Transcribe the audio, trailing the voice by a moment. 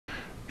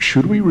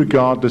should we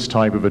regard this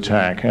type of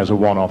attack as a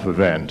one-off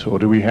event, or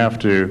do we have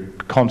to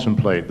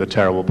contemplate the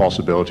terrible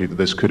possibility that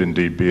this could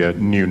indeed be a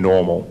new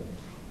normal?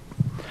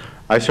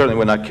 I certainly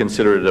would not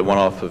consider it a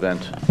one-off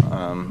event.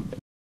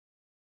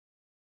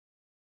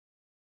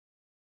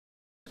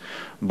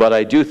 But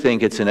I do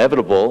think it's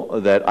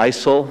inevitable that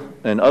ISIL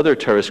and other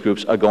terrorist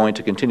groups are going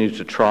to continue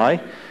to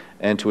try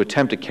and to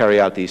attempt to carry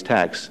out these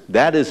attacks.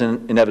 That is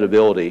an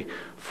inevitability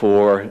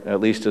for at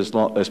least as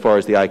far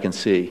as the eye can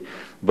see.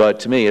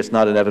 But to me, it's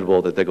not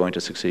inevitable that they're going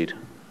to succeed.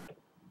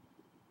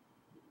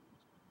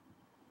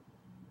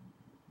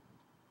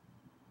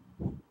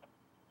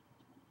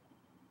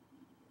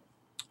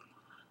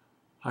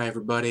 Hi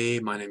everybody,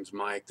 my name's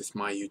Mike. This is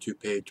my YouTube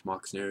page,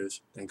 Mox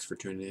News. Thanks for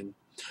tuning in.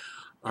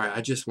 Alright,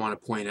 I just want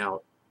to point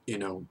out, you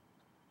know,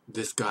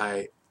 this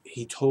guy,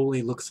 he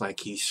totally looks like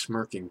he's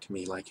smirking to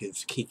me, like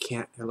he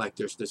can't, like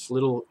there's this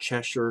little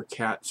Cheshire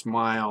cat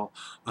smile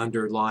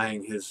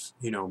underlying his,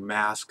 you know,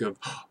 mask of,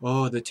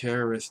 oh, the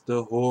terrorist,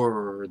 the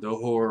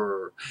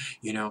horror,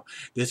 you know.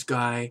 This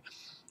guy,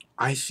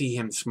 I see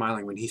him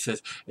smiling when he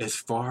says, as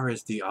far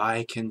as the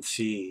eye can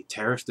see,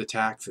 terrorist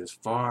attacks as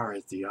far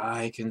as the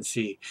eye can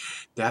see.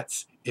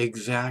 That's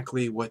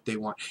exactly what they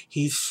want.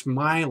 He's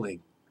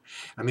smiling.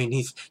 I mean,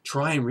 he's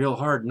trying real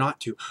hard not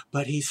to,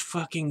 but he's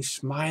fucking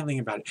smiling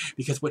about it,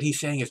 because what he's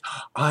saying is,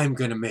 I'm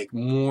going to make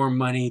more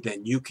money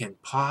than you can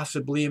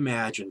possibly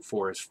imagine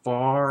for as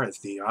far as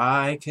the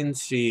eye can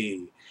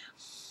see.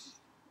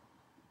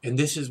 And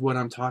this is what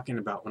I'm talking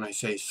about when I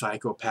say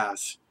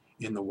psychopaths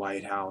in the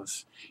White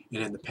House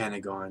and in the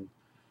Pentagon.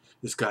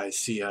 This guy's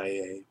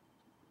CIA.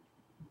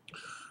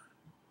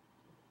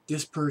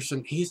 This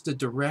person, he's the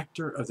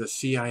director of the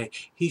CIA.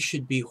 He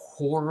should be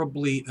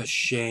horribly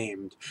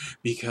ashamed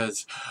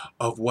because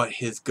of what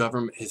his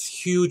government, his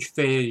huge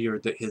failure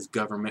that his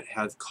government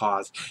has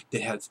caused,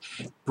 that has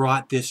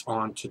brought this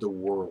onto the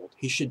world.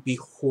 He should be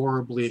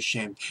horribly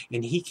ashamed,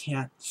 and he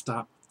can't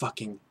stop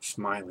fucking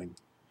smiling.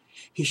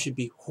 He should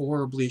be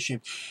horribly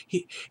ashamed.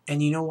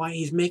 And you know why?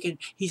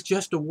 He's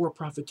just a war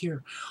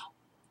profiteer.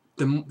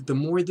 The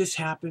more this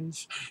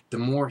happens, the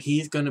more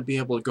he's going to be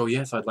able to go,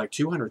 yes, I'd like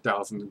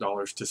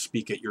 $200,000 to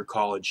speak at your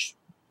college.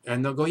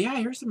 And they'll go, yeah,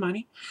 here's the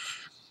money.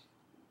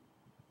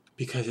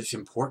 Because it's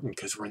important,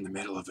 because we're in the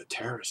middle of a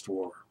terrorist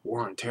war.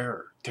 War on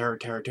terror. Terror,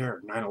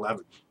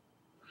 9/11.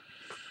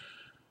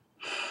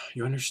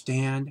 You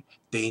understand?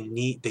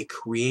 They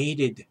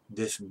created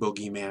this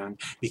boogeyman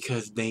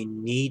because they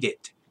need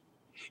it.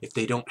 If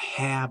they don't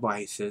have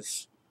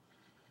ISIS,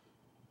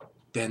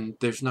 then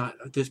there's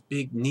not this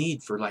big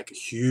need for like a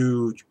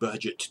huge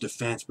budget to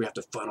defense. We have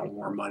to funnel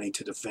more money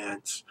to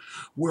defense.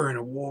 We're in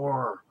a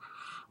war,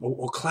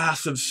 a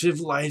clash of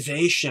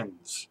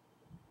civilizations.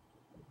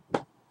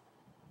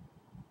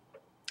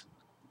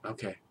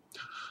 Okay,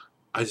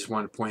 I just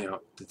want to point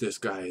out that this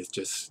guy is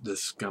just the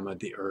scum of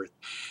the earth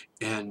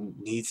and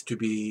needs to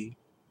be,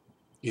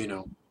 you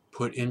know,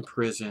 put in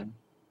prison,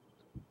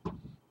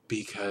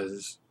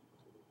 because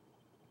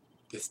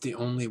it's the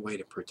only way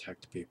to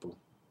protect people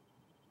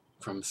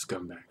from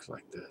scumbags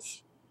like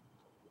this,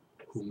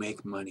 who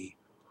make money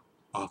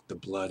off the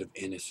blood of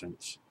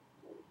innocents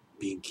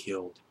being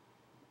killed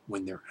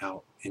when they're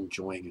out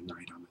enjoying a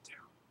night on the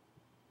town.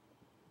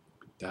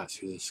 That's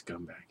who this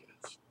scumbag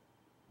is.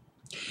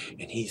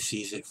 And he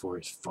sees it for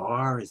as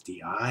far as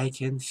the eye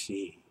can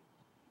see.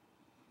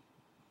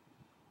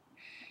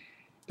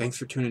 Thanks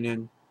for tuning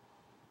in.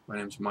 My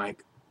name's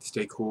Mike.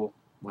 Stay cool.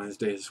 One of these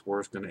days this war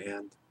is going to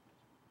end.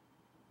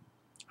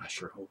 I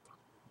sure hope.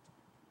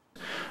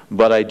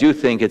 But I do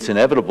think it's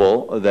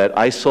inevitable that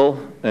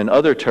ISIL and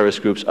other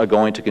terrorist groups are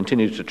going to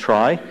continue to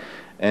try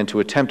and to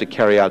attempt to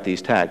carry out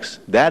these attacks.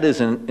 That is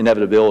an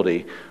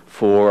inevitability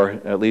for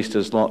at least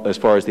as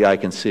far as the eye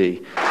can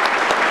see.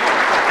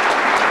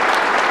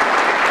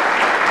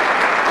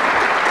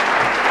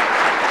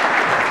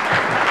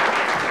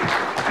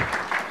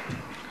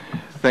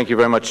 Thank you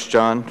very much,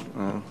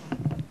 John.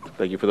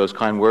 Thank you for those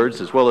kind words,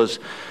 as well as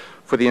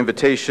for the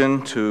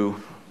invitation to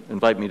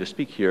invite me to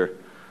speak here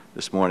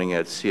this morning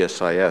at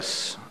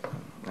CSIS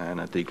and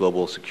at the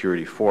Global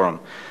Security Forum.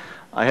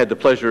 I had the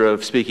pleasure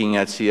of speaking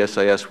at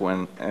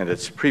CSIS at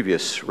its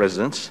previous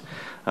residence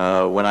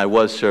when I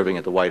was serving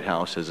at the White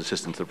House as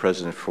Assistant to the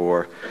President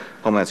for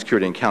Homeland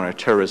Security and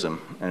Counterterrorism.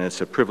 And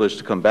it's a privilege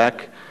to come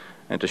back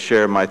and to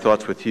share my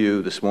thoughts with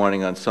you this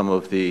morning on some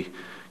of the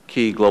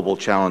key global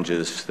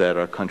challenges that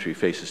our country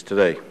faces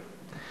today.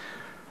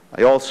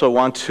 I also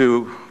want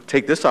to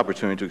take this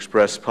opportunity to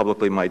express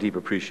publicly my deep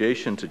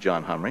appreciation to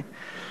John Humry,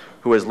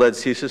 who has led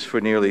CSIS for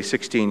nearly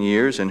 16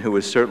 years and who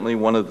is certainly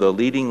one of the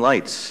leading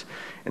lights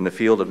in the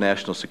field of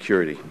national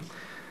security.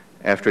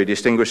 After a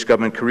distinguished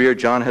government career,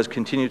 John has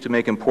continued to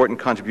make important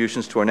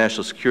contributions to our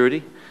national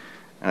security,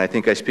 and I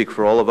think I speak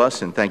for all of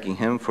us in thanking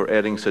him for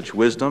adding such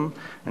wisdom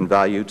and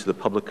value to the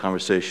public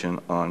conversation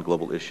on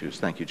global issues.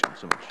 Thank you, John,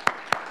 so much.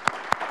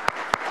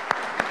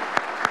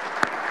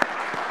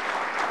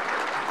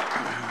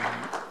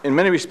 In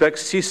many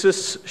respects,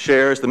 CSIS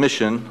shares the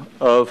mission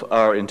of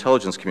our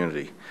intelligence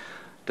community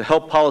to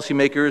help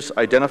policymakers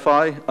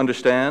identify,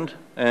 understand,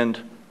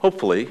 and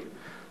hopefully,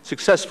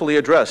 successfully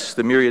address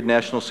the myriad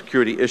national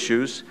security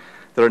issues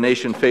that our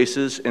nation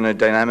faces in a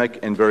dynamic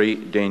and very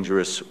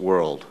dangerous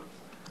world.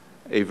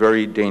 A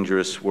very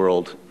dangerous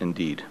world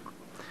indeed.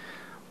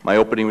 My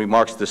opening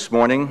remarks this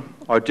morning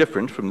are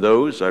different from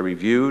those I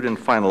reviewed and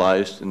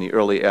finalized in the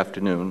early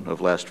afternoon of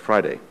last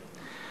Friday.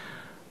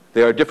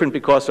 They are different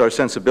because our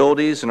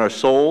sensibilities and our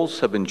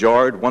souls have been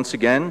jarred once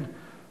again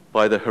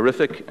by the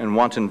horrific and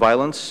wanton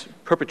violence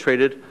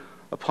perpetrated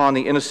upon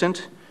the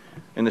innocent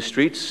in the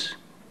streets,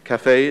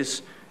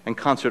 cafes, and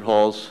concert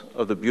halls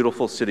of the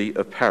beautiful city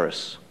of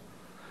Paris.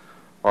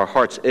 Our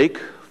hearts ache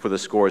for the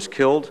scores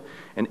killed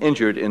and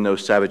injured in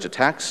those savage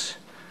attacks,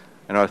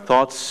 and our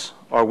thoughts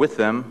are with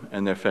them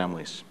and their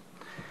families.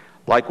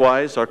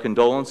 Likewise, our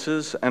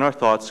condolences and our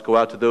thoughts go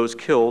out to those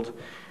killed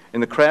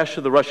in the crash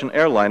of the Russian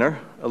airliner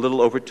a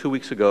little over 2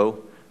 weeks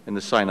ago in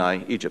the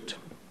Sinai, Egypt.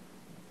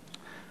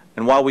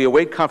 And while we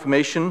await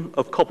confirmation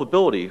of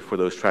culpability for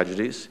those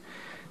tragedies,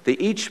 they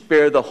each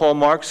bear the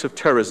hallmarks of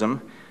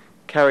terrorism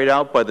carried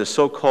out by the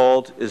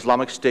so-called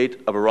Islamic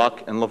State of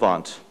Iraq and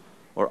Levant,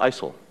 or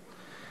ISIL,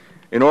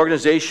 an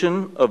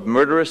organization of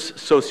murderous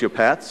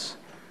sociopaths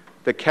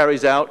that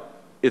carries out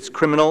its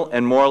criminal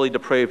and morally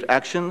depraved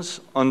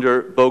actions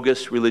under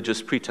bogus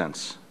religious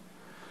pretense.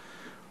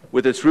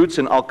 With its roots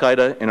in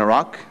al-Qaeda in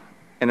Iraq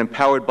and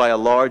empowered by a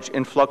large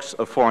influx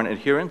of foreign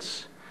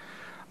adherents,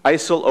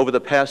 ISIL over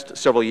the past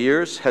several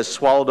years has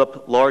swallowed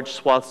up large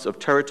swaths of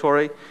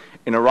territory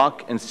in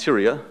Iraq and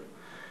Syria,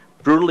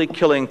 brutally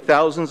killing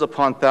thousands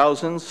upon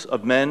thousands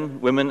of men,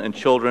 women, and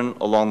children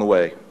along the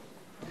way.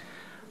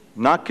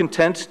 Not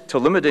content to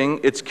limiting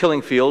its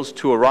killing fields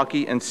to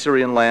Iraqi and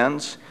Syrian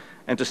lands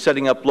and to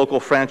setting up local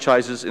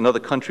franchises in other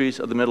countries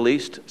of the Middle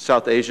East,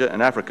 South Asia,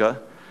 and Africa,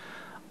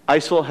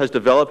 ISIL has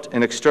developed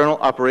an external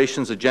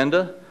operations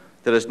agenda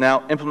that is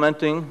now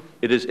implementing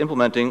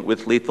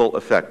with lethal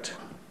effect.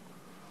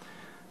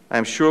 I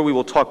am sure we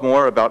will talk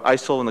more about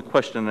ISIL in the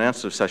question and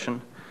answer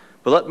session,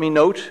 but let me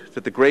note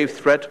that the grave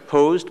threat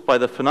posed by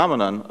the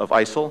phenomenon of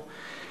ISIL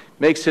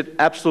makes it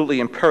absolutely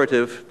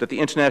imperative that the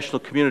international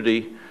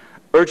community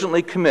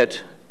urgently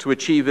commit to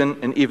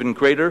achieving an even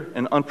greater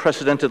and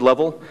unprecedented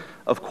level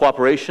of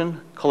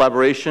cooperation,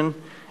 collaboration,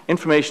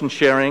 information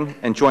sharing,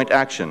 and joint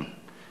action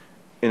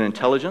in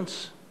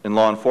intelligence, in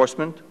law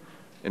enforcement,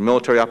 in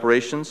military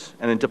operations,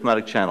 and in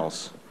diplomatic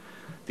channels.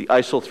 The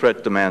ISIL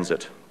threat demands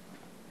it.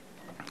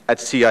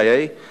 At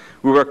CIA,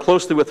 we work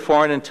closely with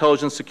foreign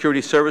intelligence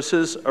security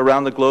services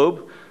around the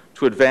globe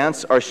to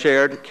advance our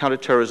shared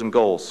counterterrorism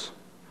goals.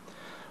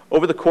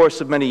 Over the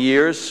course of many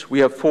years, we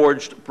have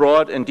forged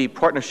broad and deep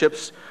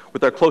partnerships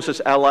with our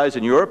closest allies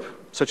in Europe,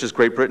 such as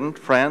Great Britain,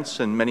 France,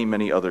 and many,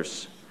 many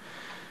others.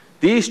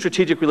 These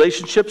strategic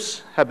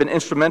relationships have been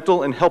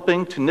instrumental in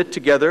helping to knit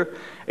together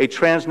a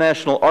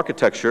transnational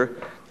architecture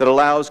that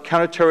allows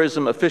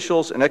counterterrorism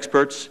officials and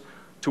experts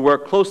to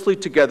work closely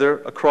together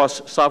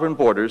across sovereign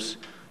borders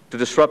to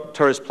disrupt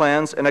terrorist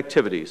plans and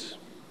activities.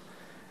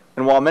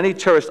 And while many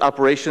terrorist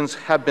operations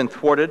have been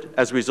thwarted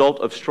as a result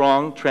of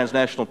strong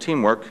transnational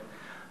teamwork,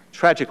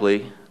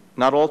 tragically,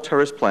 not all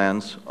terrorist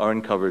plans are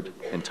uncovered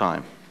in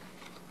time.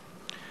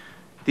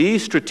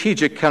 These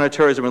strategic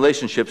counterterrorism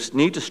relationships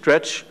need to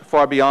stretch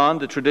far beyond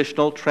the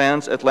traditional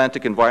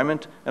transatlantic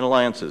environment and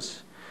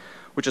alliances,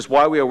 which is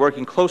why we are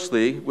working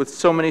closely with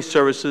so many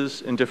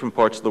services in different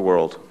parts of the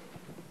world.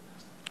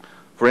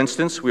 For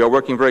instance, we are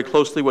working very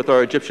closely with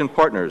our Egyptian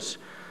partners,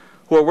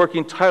 who are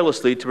working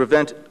tirelessly to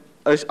prevent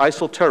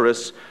ISIL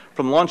terrorists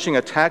from launching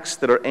attacks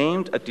that are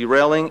aimed at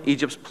derailing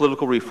Egypt's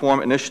political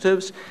reform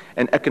initiatives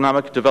and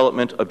economic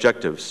development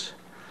objectives.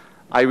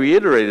 I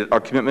reiterated our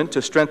commitment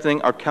to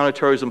strengthening our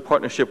counterterrorism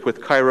partnership with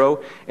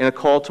Cairo in a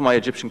call to my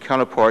Egyptian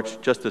counterparts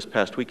just this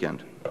past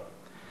weekend.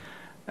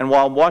 And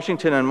while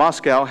Washington and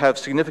Moscow have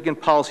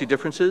significant policy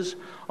differences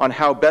on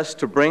how best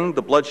to bring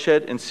the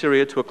bloodshed in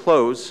Syria to a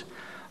close,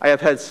 I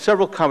have had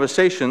several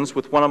conversations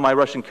with one of my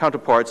Russian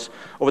counterparts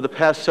over the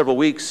past several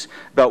weeks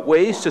about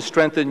ways to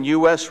strengthen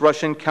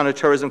U.S.-Russian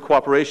counterterrorism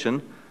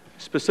cooperation,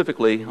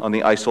 specifically on the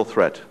ISIL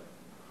threat.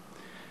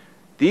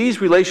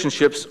 These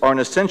relationships are an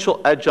essential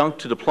adjunct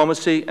to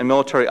diplomacy and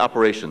military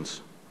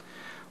operations.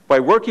 By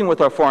working with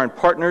our foreign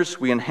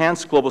partners, we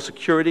enhance global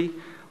security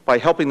by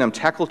helping them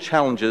tackle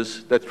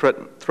challenges that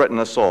threaten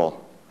us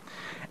all.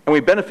 And we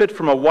benefit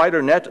from a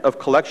wider net of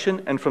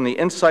collection and from the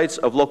insights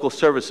of local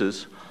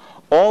services,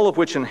 all of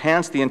which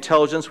enhance the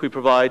intelligence we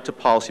provide to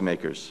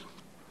policymakers.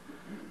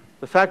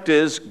 The fact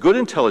is, good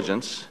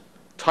intelligence,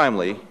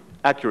 timely,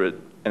 accurate,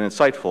 and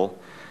insightful,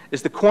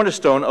 is the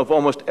cornerstone of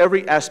almost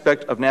every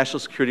aspect of national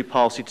security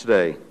policy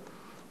today,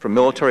 from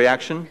military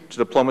action to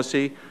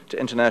diplomacy to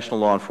international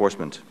law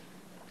enforcement.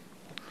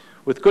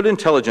 With good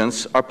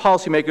intelligence, our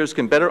policymakers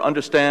can better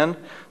understand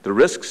the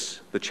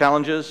risks, the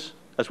challenges,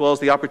 as well as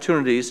the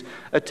opportunities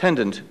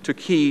attendant to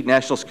key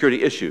national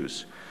security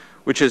issues,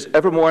 which is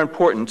ever more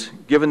important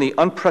given the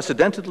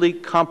unprecedentedly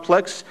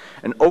complex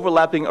and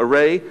overlapping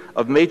array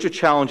of major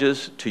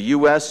challenges to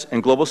U.S.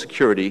 and global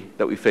security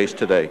that we face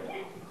today.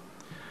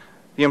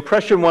 The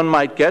impression one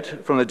might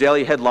get from the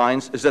daily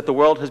headlines is that the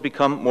world has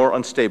become more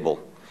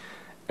unstable,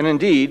 And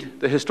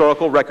indeed, the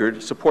historical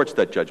record supports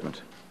that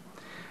judgment.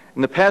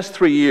 In the past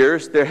 3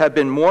 years, there have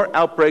been more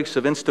outbreaks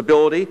of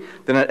instability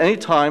than at any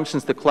time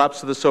since the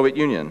collapse of the Soviet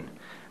Union,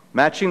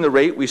 matching the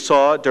rate we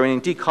saw during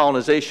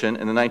decolonization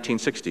in the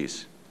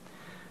 1960s.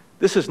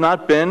 This has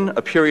not been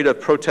a period of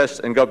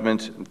protests and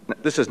government,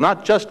 this has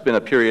not just been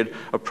a period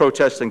of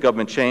protests and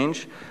government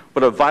change,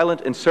 but of violent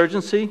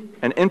insurgency,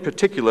 and in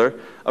particular,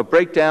 of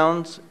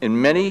breakdowns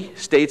in many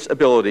states'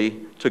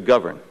 ability to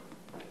govern.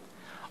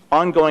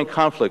 Ongoing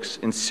conflicts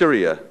in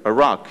Syria,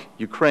 Iraq,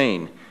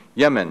 Ukraine,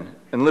 Yemen,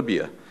 and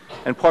Libya,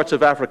 and parts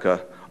of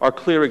Africa are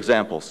clear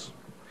examples.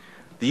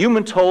 The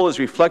human toll is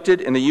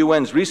reflected in the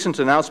UN's recent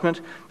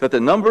announcement that the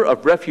number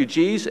of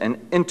refugees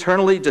and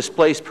internally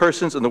displaced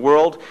persons in the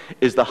world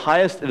is the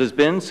highest it has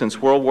been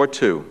since World War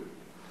II.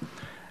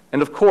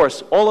 And of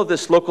course, all of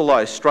this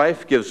localized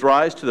strife gives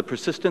rise to the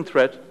persistent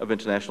threat of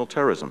international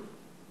terrorism.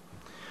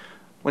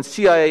 When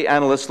CIA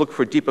analysts look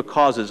for deeper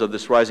causes of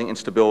this rising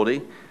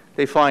instability,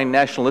 they find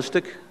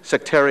nationalistic,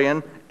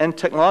 sectarian, and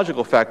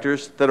technological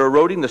factors that are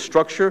eroding the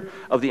structure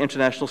of the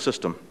international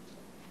system.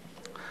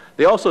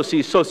 They also see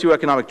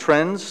socioeconomic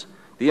trends,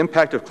 the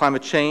impact of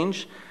climate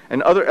change,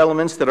 and other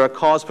elements that are a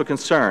cause for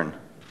concern.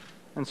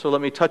 And so let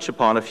me touch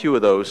upon a few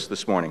of those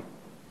this morning.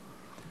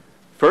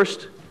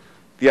 First,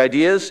 the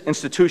ideas,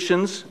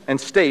 institutions, and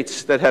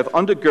states that have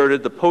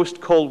undergirded the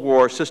post-Cold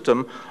War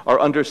system are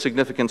under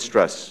significant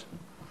stress.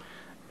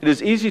 It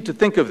is easy to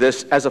think of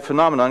this as a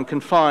phenomenon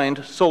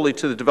confined solely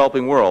to the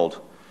developing world,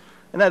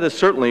 and that is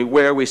certainly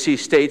where we see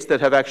states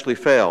that have actually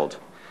failed,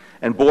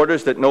 and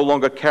borders that no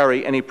longer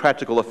carry any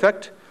practical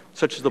effect,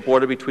 such as the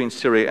border between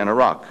Syria and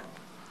Iraq.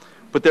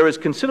 But there is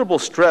considerable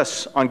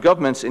stress on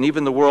governments in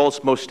even the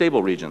world's most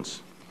stable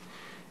regions.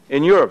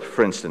 In Europe,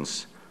 for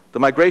instance, the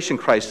migration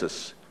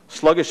crisis,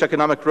 sluggish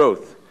economic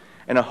growth,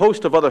 and a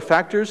host of other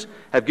factors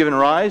have given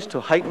rise to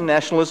heightened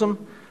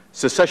nationalism,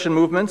 secession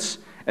movements,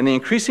 and the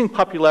increasing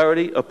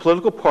popularity of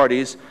political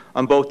parties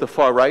on both the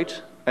far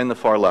right and the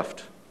far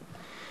left.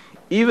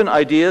 Even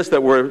ideas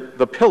that were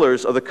the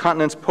pillars of the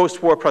continent's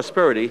post-war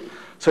prosperity,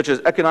 such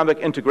as economic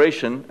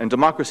integration and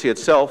democracy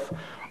itself,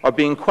 are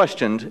being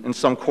questioned in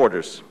some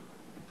quarters.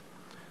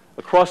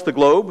 Across the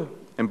globe,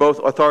 in both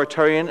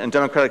authoritarian and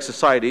democratic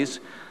societies,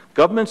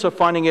 governments are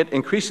finding it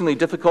increasingly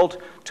difficult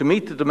to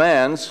meet the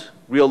demands,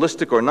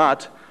 realistic or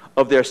not,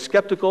 of their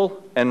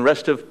skeptical and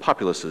restive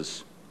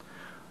populaces.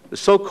 The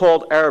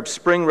so-called Arab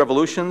Spring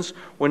revolutions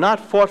were not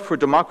fought for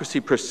democracy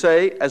per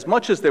se, as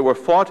much as they were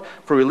fought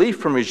for relief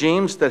from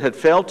regimes that had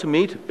failed to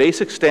meet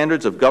basic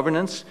standards of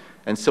governance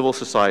and civil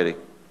society.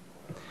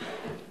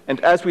 And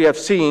as we have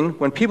seen,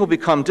 when people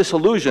become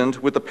disillusioned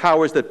with the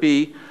powers that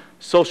be,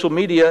 social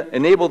media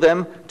enable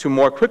them to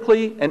more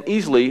quickly and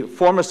easily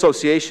form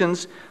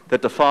associations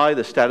that defy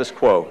the status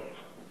quo.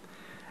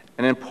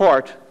 And in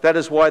part, that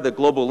is why the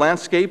global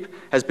landscape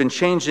has been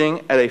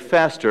changing at a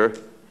faster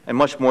and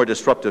much more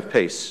disruptive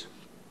pace.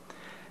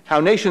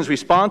 How nations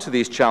respond to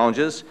these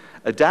challenges,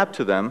 adapt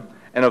to them,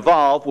 and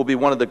evolve will be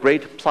one of the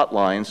great plot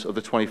lines of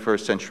the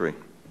 21st century.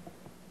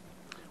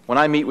 When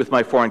I meet with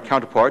my foreign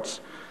counterparts,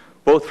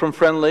 both from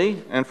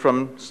friendly and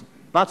from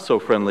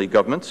not-so-friendly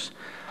governments,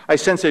 I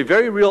sense a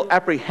very real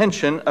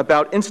apprehension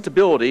about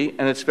instability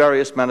and its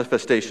various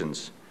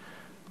manifestations: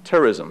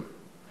 terrorism,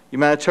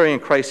 humanitarian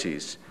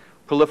crises,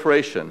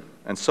 proliferation,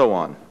 and so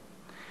on.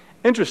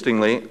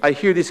 Interestingly, I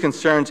hear these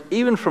concerns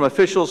even from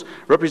officials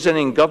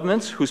representing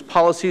governments whose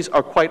policies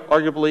are quite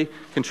arguably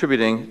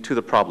contributing to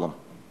the problem.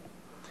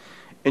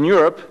 In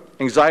Europe,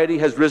 anxiety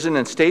has risen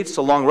in states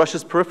along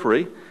Russia's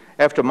periphery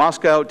after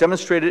Moscow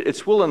demonstrated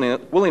its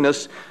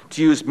willingness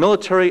to use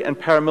military and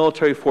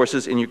paramilitary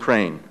forces in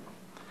Ukraine.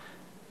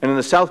 And in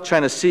the South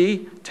China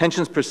Sea,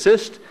 tensions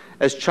persist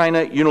as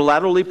China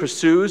unilaterally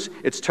pursues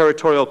its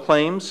territorial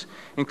claims,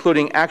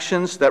 including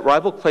actions that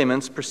rival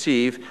claimants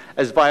perceive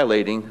as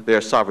violating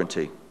their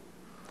sovereignty.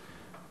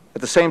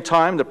 At the same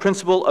time, the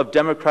principle of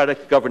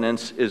democratic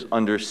governance is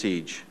under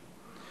siege.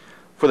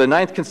 For the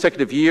 9th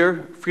consecutive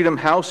year, Freedom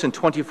House in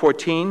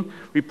 2014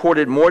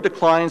 reported more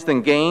declines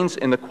than gains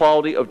in the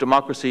quality of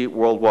democracy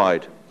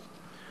worldwide.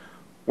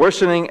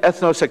 Worsening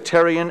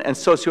ethno-sectarian and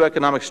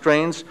socioeconomic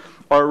strains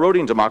are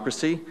eroding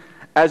democracy,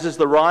 as is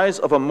the rise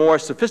of a more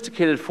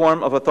sophisticated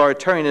form of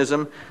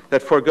authoritarianism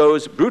that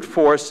forgoes brute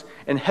force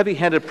and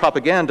heavy-handed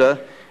propaganda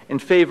in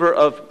favor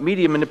of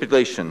media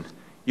manipulation,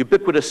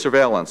 ubiquitous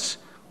surveillance,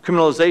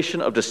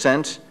 criminalization of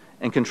dissent,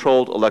 and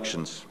controlled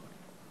elections.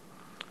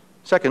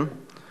 Second,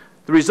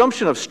 the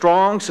resumption of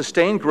strong,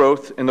 sustained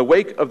growth in the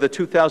wake of the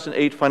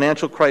 2008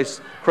 financial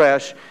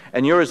crash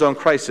and Eurozone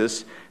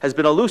crisis has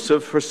been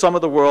elusive for some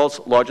of the world's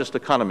largest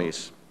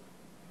economies.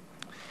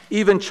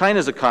 Even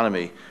China's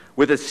economy,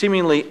 with its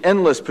seemingly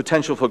endless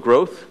potential for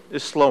growth,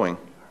 is slowing.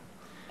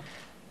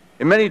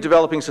 In many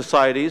developing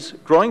societies,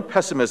 growing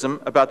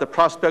pessimism about the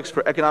prospects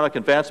for economic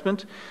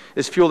advancement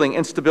is fueling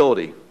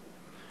instability.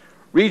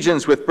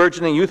 Regions with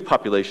burgeoning youth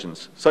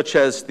populations, such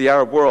as the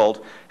Arab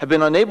world, have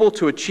been unable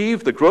to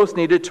achieve the growth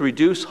needed to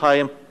reduce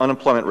high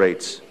unemployment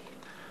rates.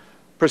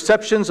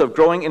 perceptions of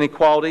growing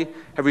inequality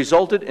have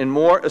resulted in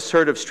more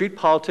assertive street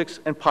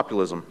politics and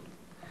populism.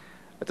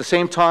 At the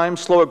same time,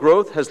 slower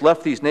growth has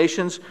left these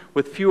nations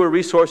with fewer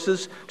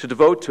resources to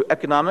devote to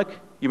economic,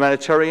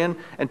 humanitarian,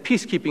 and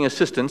peacekeeping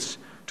assistance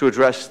to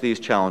address these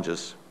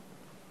challenges.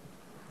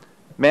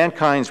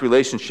 Mankind's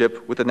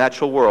relationship with the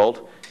natural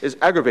world is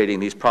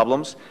aggravating these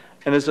problems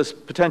and is a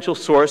potential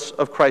source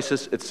of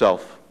crisis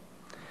itself.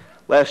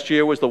 Last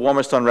year was the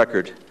warmest on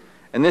record,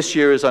 and this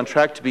year is on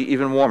track to be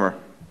even warmer.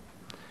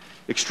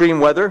 Extreme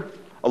weather,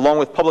 along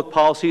with public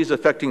policies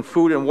affecting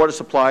food and water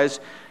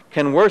supplies,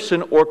 can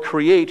worsen or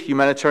create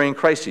humanitarian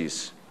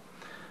crises.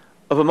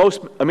 Of a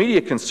most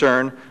immediate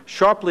concern,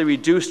 sharply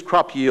reduced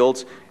crop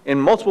yields in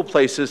multiple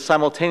places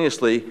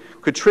simultaneously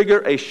could trigger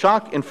a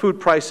shock in food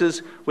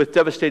prices with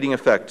devastating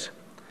effect,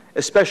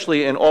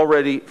 especially in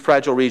already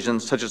fragile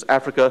regions such as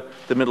Africa,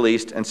 the Middle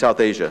East, and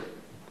South Asia.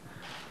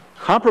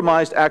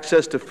 Compromised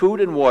access to food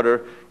and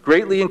water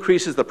greatly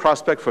increases the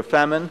prospect for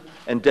famine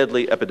and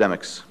deadly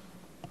epidemics.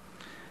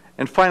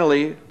 And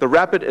finally, the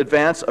rapid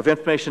advance of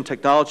information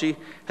technology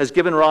has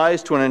given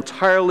rise to an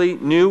entirely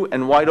new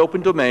and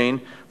wide-open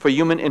domain for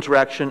human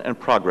interaction and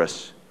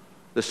progress,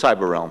 the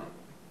cyber realm.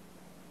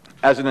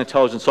 As an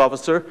intelligence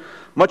officer,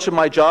 much of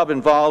my job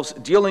involves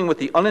dealing with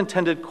the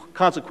unintended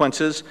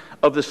consequences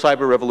of the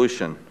cyber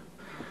revolution.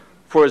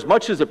 For as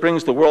much as it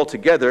brings the world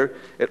together,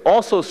 it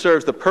also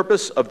serves the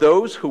purpose of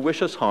those who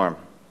wish us harm.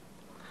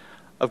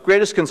 Of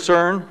greatest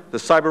concern, the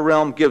cyber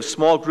realm gives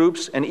small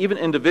groups and even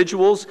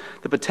individuals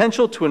the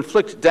potential to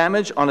inflict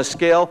damage on a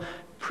scale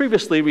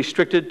previously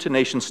restricted to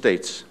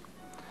nation-states.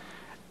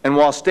 And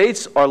while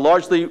states are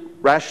largely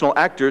rational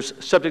actors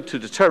subject to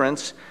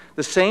deterrence,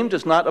 the same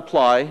does not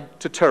apply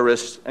to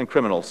terrorists and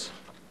criminals.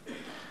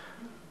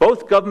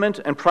 Both government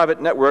and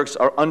private networks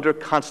are under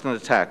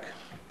constant attack.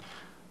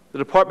 The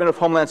Department of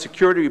Homeland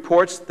Security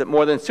reports that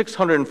more than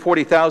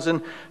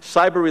 640,000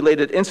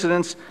 cyber-related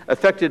incidents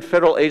affected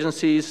federal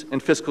agencies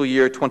in fiscal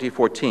year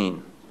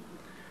 2014.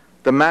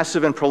 The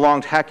massive and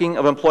prolonged hacking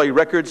of employee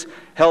records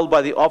held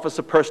by the Office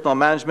of Personnel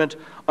Management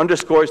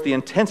underscores the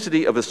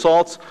intensity of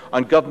assaults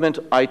on government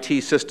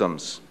IT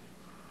systems.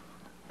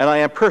 And I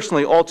am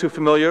personally all too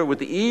familiar with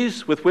the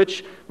ease with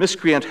which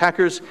miscreant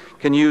hackers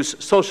can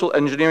use social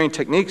engineering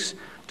techniques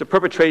to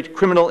perpetrate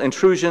criminal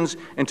intrusions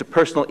into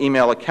personal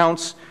email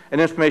accounts and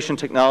information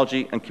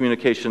technology and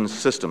communications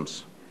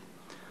systems.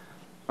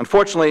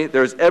 Unfortunately,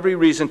 there is every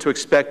reason to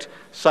expect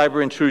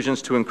cyber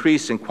intrusions to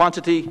increase in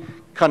quantity,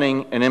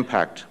 cunning, and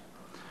impact.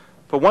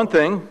 For one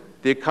thing,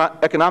 the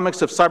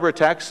economics of cyber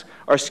attacks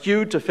are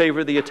skewed to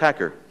favor the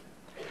attacker.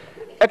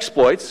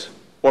 Exploits,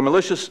 or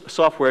malicious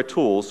software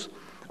tools,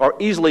 are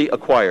easily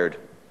acquired.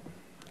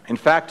 In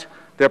fact,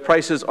 their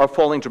prices are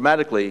falling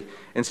dramatically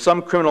in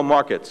some criminal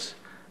markets,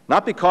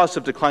 not because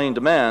of declining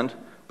demand,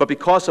 but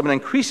because of an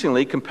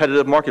increasingly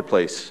competitive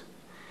marketplace.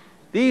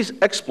 These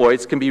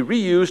exploits can be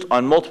reused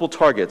on multiple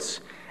targets,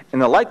 and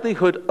the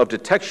likelihood of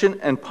detection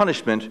and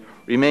punishment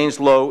remains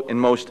low in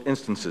most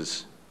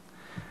instances.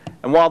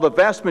 And while the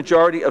vast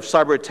majority of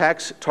cyber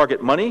attacks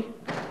target money,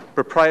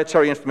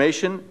 proprietary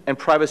information, and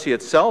privacy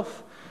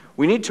itself,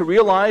 we need to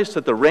realize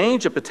that the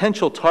range of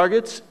potential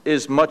targets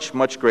is much,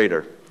 much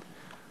greater.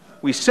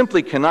 We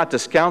simply cannot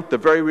discount the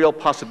very real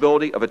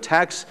possibility of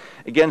attacks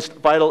against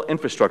vital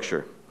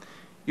infrastructure,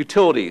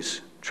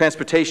 utilities,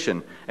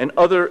 transportation, and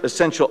other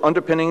essential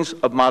underpinnings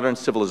of modern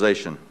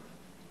civilization.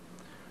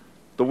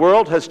 The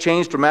world has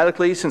changed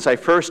dramatically since I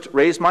first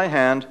raised my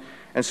hand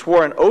and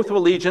swore an oath of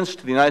allegiance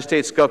to the United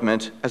States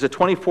government as a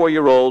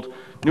 24-year-old,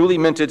 newly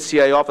minted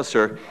CIA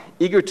officer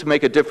eager to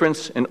make a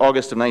difference in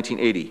August of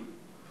 1980.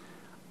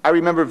 I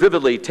remember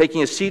vividly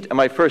taking a seat at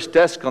my first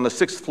desk on the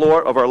 6th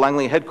floor of our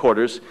Langley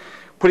headquarters,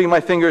 putting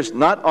my fingers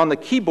not on the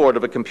keyboard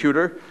of a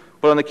computer,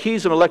 but on the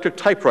keys of an electric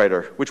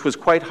typewriter, which was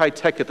quite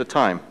high-tech at the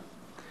time.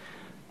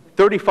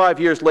 35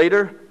 years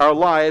later, our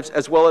lives,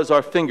 as well as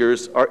our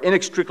fingers, are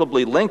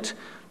inextricably linked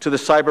to the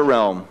cyber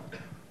realm,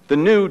 the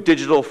new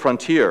digital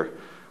frontier,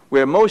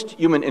 where most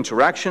human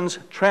interactions,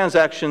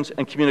 transactions,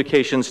 and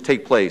communications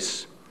take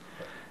place.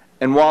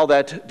 And while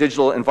that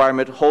digital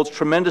environment holds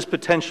tremendous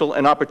potential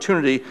and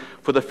opportunity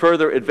for the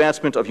further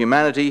advancement of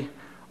humanity,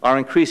 our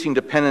increasing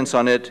dependence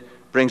on it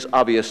brings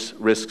obvious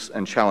risks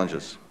and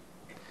challenges.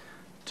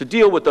 To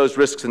deal with those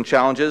risks and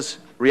challenges,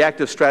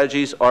 reactive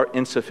strategies are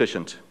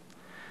insufficient.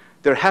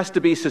 There has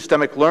to be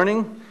systemic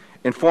learning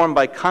informed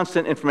by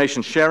constant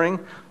information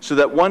sharing so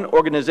that one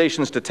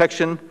organization's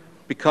detection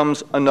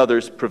becomes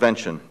another's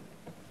prevention.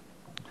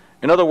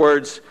 In other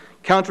words,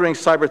 countering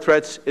cyber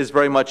threats is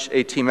very much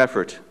a team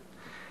effort.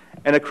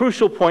 And a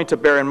crucial point to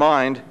bear in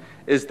mind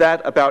is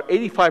that about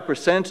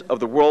 85% of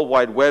the World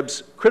Wide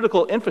Web's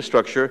critical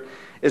infrastructure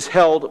is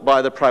held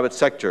by the private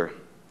sector.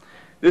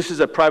 This is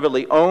a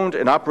privately owned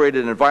and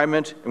operated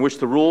environment in which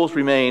the rules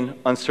remain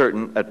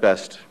uncertain at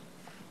best.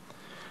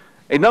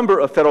 A number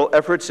of federal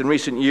efforts in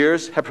recent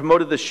years have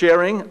promoted the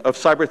sharing of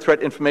cyber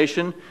threat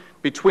information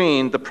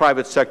between the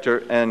private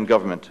sector and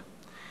government.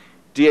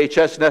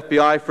 DHS and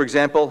FBI, for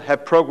example,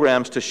 have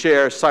programs to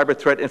share cyber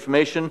threat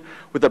information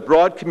with a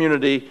broad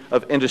community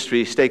of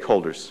industry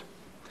stakeholders.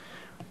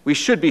 We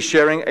should be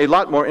sharing a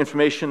lot more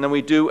information than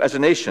we do as a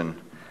nation,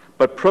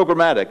 but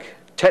programmatic,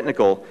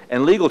 technical,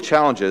 and legal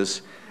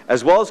challenges,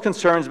 as well as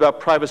concerns about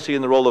privacy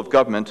and the role of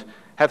government,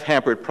 have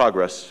hampered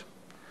progress.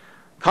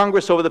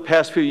 Congress over the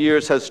past few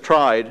years has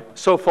tried,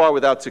 so far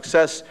without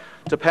success,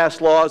 to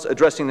pass laws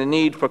addressing the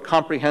need for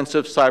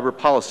comprehensive cyber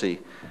policy,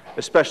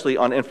 especially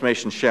on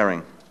information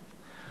sharing.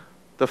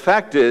 The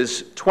fact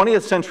is,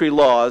 20th century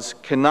laws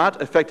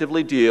cannot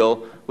effectively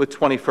deal with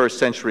 21st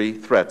century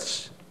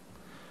threats.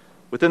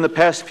 Within the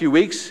past few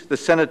weeks, the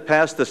Senate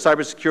passed the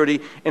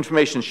Cybersecurity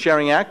Information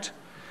Sharing Act,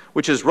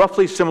 which is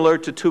roughly similar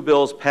to 2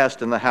 bills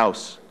passed in the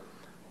House.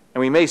 And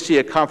we may see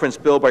a conference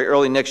bill by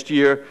early next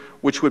year,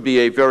 which would be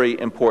a very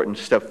important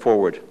step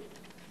forward.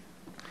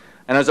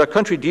 And as our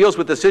country deals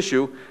with this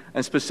issue,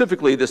 and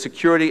specifically the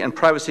security and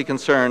privacy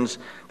concerns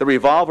that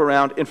revolve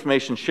around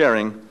information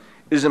sharing,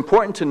 it is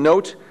important to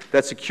note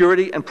that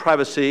security and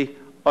privacy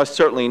are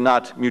certainly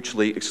not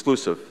mutually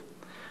exclusive.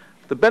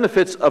 The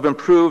benefits of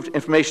improved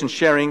information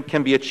sharing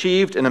can be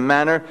achieved in a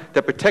manner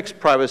that protects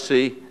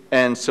privacy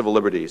and civil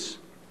liberties.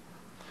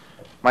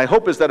 My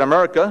hope is that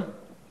America,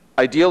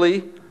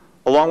 ideally,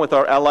 along with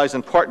our allies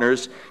and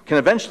partners, can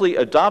eventually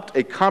adopt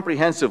a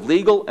comprehensive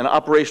legal and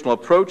operational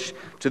approach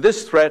to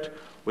this threat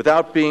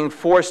without being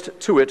forced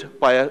to it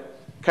by a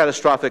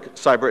catastrophic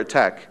cyber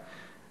attack,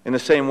 in the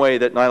same way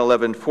that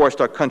 9/11 forced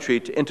our country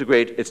to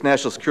integrate its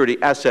national security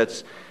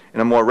assets in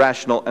a more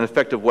rational and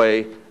effective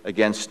way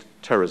against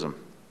terrorism.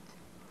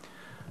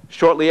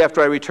 Shortly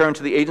after I returned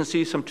to the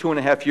agency some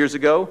 2.5 years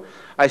ago,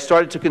 I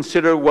started to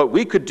consider what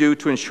we could do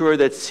to ensure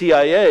that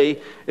CIA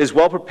is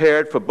well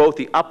prepared for both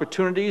the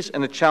opportunities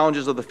and the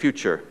challenges of the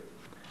future.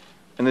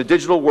 And the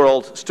digital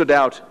world stood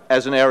out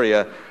as an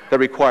area that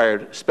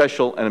required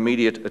special and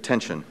immediate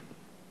attention.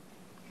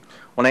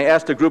 When I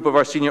asked a group of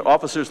our senior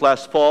officers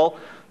last fall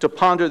to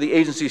ponder the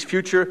agency's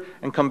future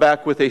and come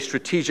back with a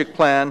strategic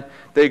plan,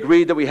 they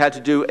agreed that we had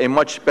to do a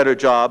much better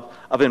job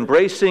of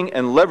embracing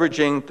and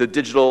leveraging the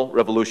digital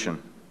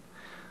revolution.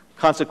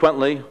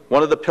 Consequently,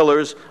 one of the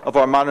pillars of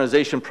our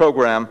modernization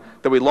program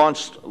that we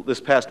launched this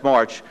past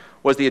March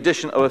was the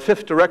addition of a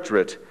 5th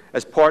directorate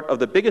as part of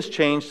the biggest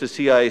change to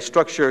CIA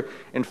structure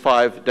in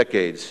 5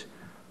 decades,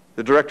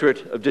 the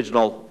Directorate of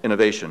Digital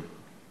Innovation.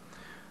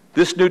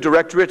 This new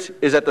directorate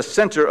is at the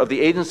center of the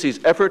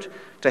agency's effort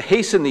to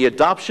hasten the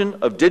adoption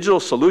of digital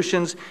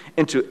solutions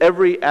into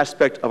every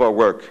aspect of our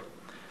work.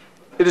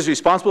 It is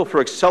responsible for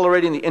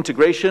accelerating the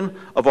integration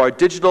of our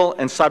digital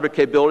and cyber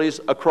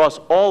capabilities across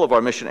all of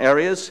our mission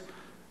areas: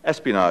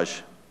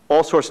 espionage,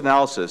 all-source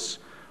analysis,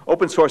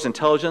 open-source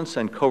intelligence,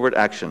 and covert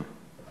action.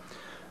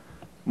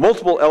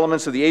 Multiple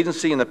elements of the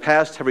agency in the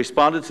past have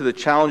responded to the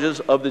challenges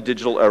of the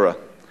digital era.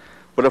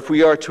 But if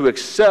we are to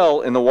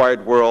excel in the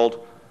wired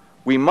world,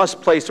 we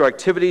must place our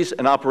activities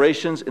and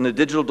operations in the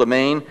digital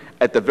domain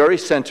at the very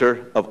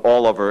center of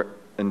all of our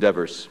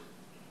endeavors.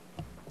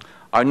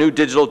 Our new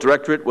digital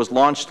directorate was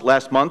launched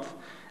last month,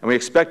 and we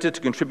expect it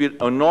to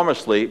contribute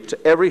enormously to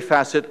every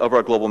facet of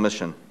our global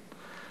mission.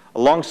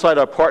 Alongside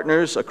our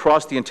partners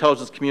across the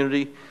intelligence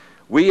community,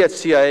 we at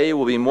CIA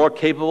will be more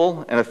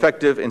capable and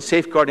effective in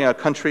safeguarding our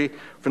country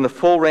from the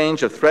full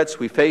range of threats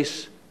we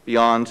face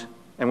beyond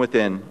and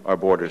within our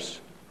borders.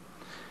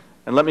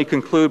 And let me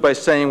conclude by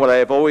saying what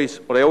I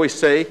always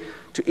say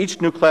to each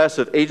new class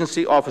of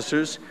agency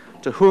officers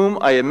to whom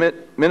I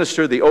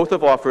administer the oath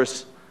of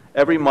office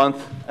every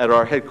month at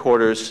our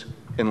headquarters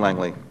in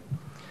Langley.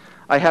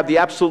 I have the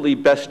absolutely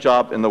best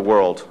job in the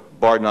world,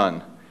 bar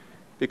none,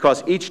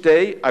 because each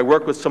day I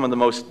work with some of the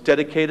most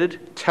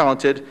dedicated,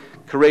 talented,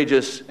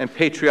 courageous, and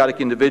patriotic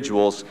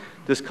individuals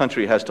this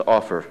country has to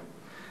offer.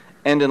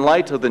 And in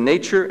light of the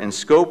nature and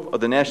scope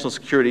of the national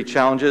security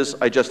challenges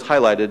I just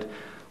highlighted,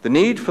 the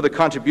need for the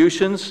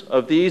contributions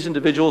of these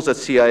individuals at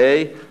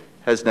CIA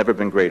has never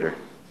been greater.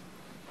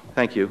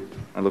 Thank you.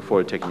 I look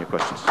forward to taking your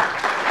questions.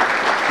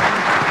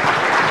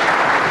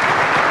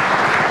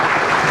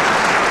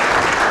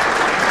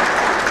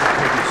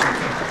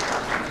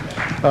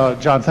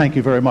 John, thank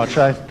you very much.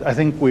 I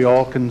think we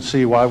all can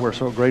see why we're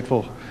so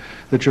grateful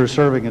that you're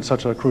serving at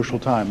such a crucial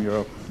time.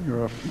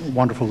 You're a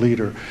wonderful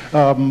leader.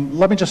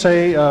 Let me just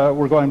say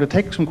we're going to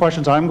take some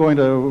questions. I'm going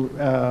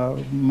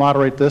to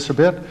moderate this a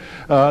bit.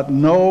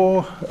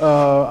 No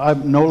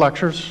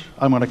lectures.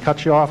 I'm going to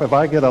cut you off. If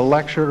I get a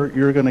lecture,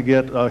 you're going to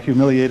get a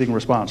humiliating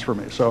response from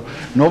me. So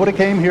nobody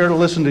came here to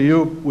listen to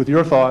you with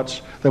your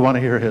thoughts. They want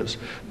to hear his.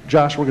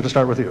 Josh, we're going to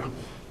start with you.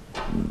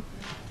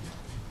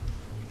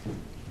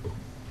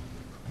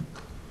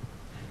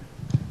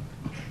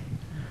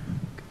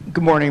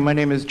 Good morning. My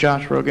name is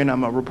Josh Rogan.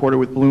 I'm a reporter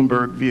with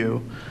Bloomberg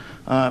View.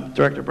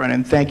 Director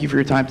Brennan, thank you for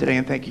your time today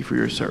and thank you for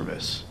your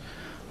service.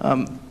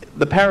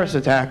 The Paris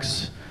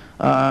attacks,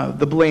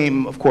 the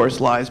blame, of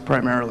course, lies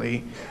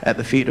primarily at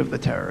the feet of the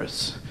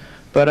terrorists.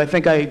 But I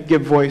think I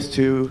give voice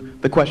to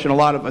the question a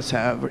lot of us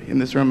have in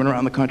this room and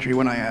around the country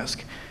when I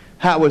ask,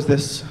 how was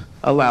this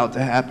allowed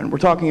to happen. We're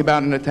talking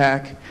about an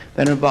attack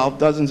that involved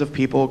dozens of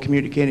people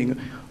communicating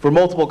for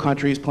multiple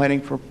countries,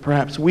 planning for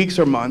perhaps weeks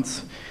or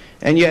months,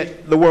 and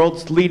yet the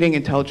world's leading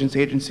intelligence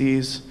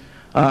agencies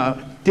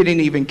didn't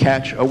even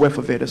catch a whiff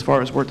of it as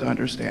far as we're to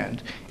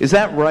understand. Is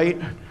that right?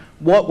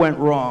 What went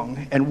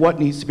wrong, and what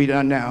needs to be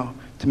done now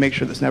to make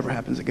sure this never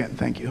happens again?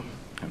 Thank you.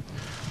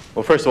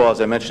 Well, first of all,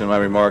 as I mentioned in my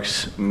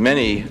remarks,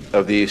 many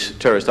of these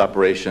terrorist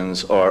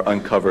operations are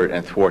uncovered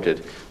and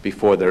thwarted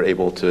before they're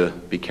able to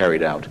be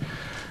carried out.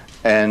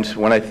 And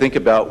when I think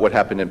about what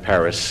happened in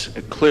Paris,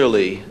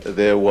 clearly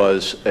there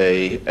was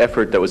an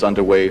effort that was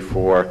underway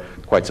for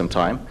quite some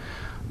time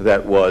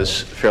that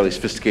was fairly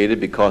sophisticated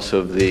because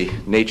of the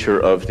nature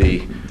of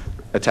the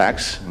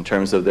attacks in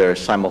terms of their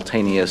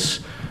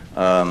simultaneous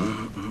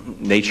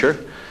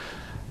nature.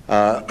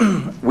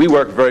 We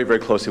work very, very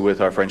closely with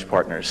our French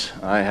partners.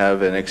 I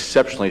have an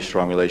exceptionally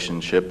strong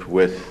relationship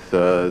with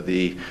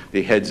the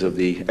heads of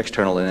the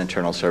external and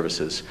internal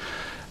services.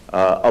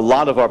 A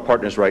lot of our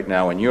partners right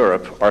now in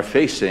Europe are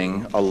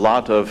facing a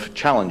lot of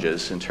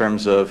challenges in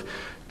terms of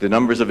the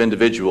numbers of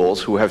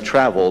individuals who have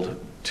traveled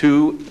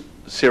to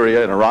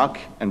Syria and Iraq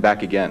and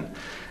back again.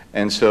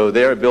 And so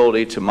their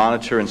ability to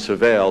monitor and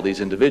surveil these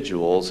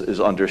individuals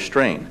is under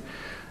strain.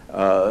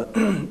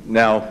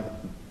 Now,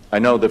 I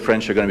know the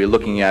French are going to be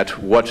looking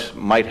at what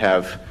might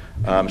have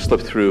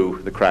slipped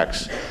through the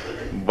cracks.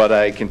 But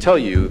I can tell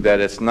you that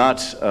it's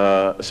not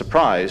a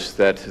surprise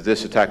that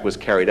this attack was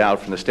carried out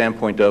from the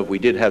standpoint of we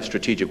did have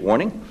strategic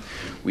warning.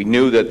 We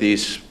knew that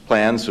these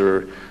plans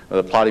or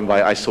plotting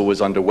by ISIL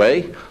was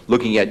underway,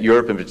 looking at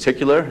Europe in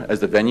particular as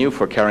the venue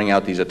for carrying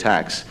out these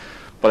attacks.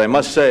 But I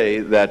must say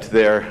that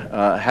there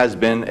has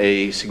been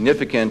a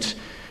significant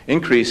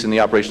increase in the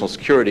operational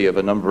security of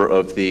a number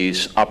of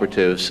these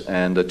operatives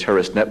and the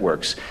terrorist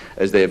networks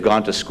as they have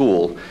gone to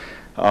school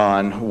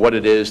on what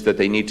it is that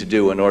they need to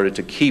do in order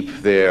to keep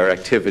their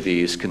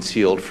activities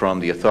concealed from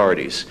the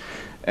authorities.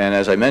 And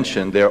as I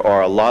mentioned, there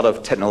are a lot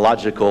of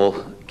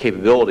technological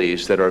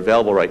capabilities that are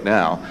available right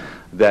now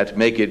that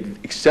make it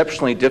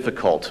exceptionally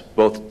difficult,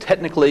 both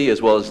technically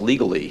as well as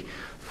legally,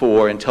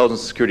 for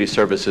intelligence and security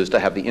services to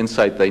have the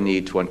insight they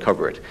need to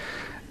uncover it.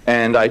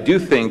 And I do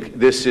think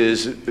this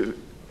is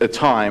a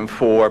time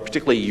for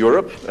particularly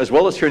Europe, as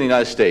well as here in the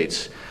United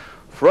States,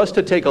 for us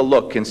to take a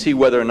look and see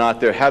whether or not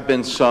there have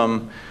been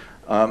some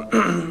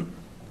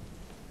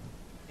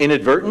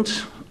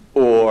inadvertent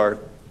or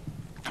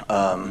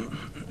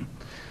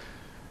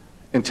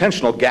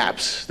intentional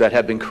gaps that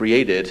have been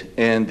created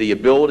in the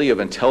ability of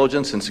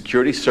intelligence and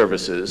security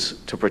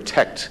services to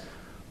protect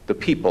the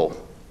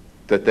people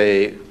that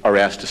they are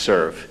asked to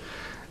serve.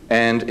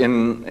 And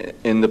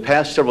in the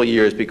past several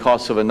years,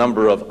 because of a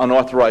number of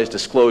unauthorized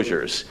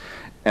disclosures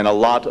and a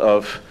lot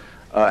of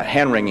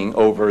hand-wringing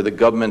over the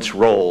government's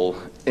role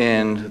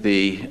in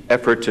the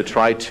effort to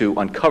try to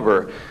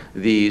uncover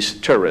these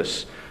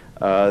terrorists,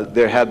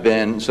 there have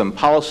been some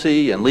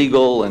policy and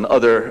legal and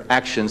other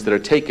actions that are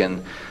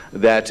taken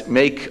that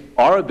make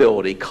our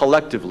ability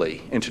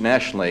collectively,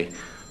 internationally,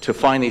 to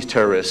find these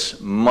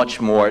terrorists much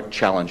more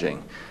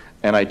challenging.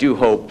 And I do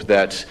hope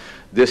that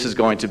this is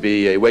going to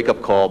be a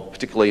wake-up call,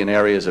 particularly in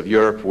areas of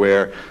Europe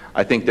where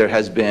I think there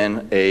has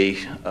been a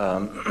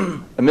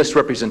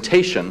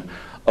misrepresentation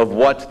of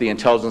what the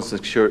intelligence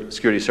and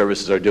security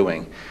services are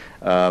doing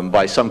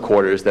by some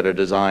quarters that are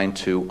designed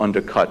to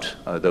undercut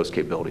those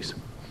capabilities.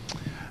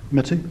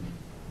 Mitzi?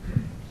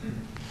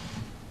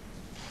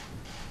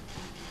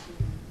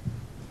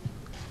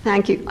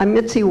 Thank you. I'm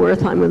Mitzi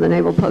Worth. I'm with the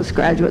Naval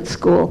Postgraduate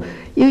School.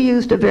 You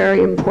used a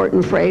very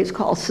important phrase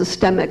called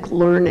systemic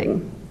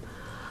learning.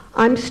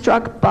 I'm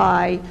struck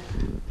by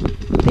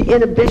the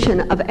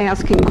inhibition of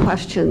asking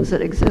questions that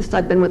exist.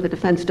 I've been with the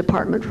Defense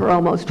Department for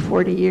almost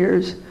 40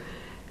 years.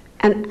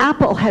 And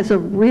Apple has a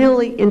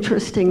really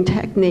interesting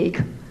technique.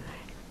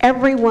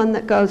 Everyone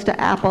that goes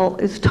to Apple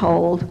is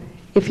told,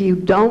 if you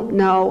don't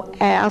know,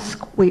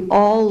 ask. We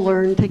all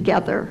learn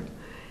together.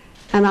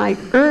 And I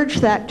urge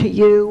that to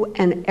you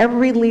and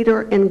every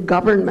leader in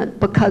government,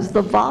 because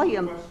the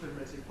volume.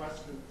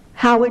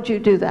 How would you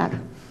do that?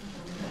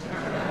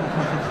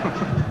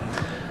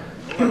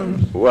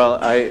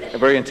 Well, I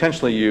very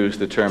intentionally use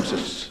the term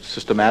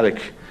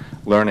systematic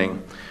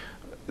learning.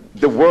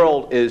 The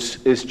world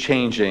is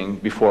changing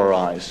before our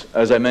eyes.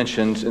 As I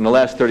mentioned, in the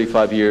last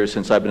 35 years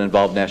since I've been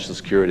involved in national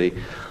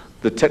security,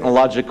 the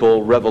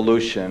technological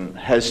revolution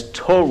has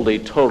totally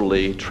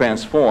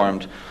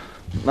transformed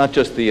not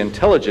just the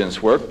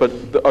intelligence work, but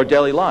our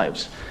daily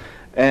lives.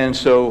 And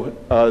so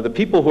the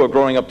people who are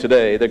growing up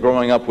today, they're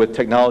growing up with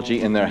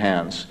technology in their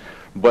hands.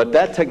 But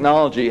that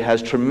technology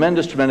has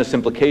tremendous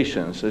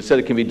implications. It said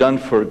it can be done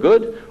for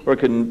good or it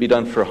can be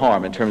done for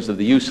harm in terms of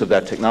the use of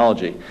that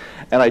technology.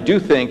 And I do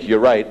think you're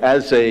right.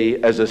 As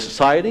a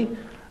society,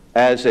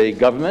 as a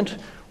government,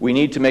 we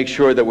need to make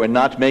sure that we're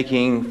not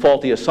making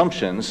faulty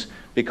assumptions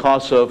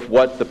because of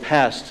what the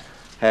past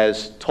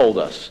has told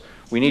us.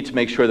 We need to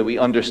make sure that we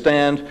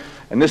understand,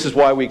 and this is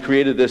why we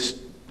created this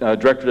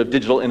Directorate of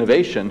Digital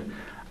Innovation.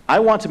 I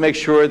want to make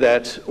sure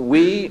that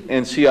we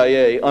in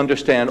CIA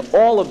understand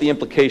all of the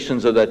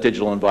implications of that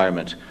digital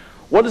environment.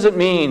 What does it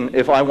mean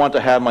if I want to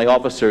have my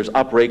officers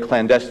operate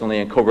clandestinely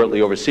and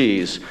covertly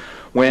overseas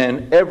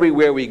when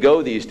everywhere we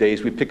go these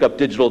days we pick up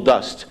digital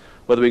dust,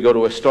 whether we go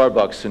to a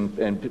Starbucks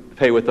and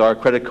pay with our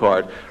credit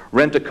card,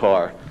 rent a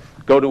car,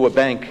 go to a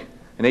bank,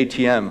 an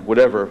ATM,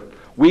 whatever.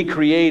 We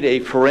create a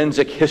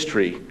forensic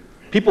history.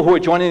 People who are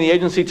joining the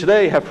agency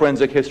today have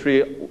forensic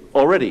history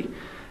already.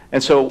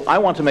 And so I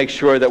want to make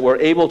sure that we're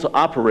able to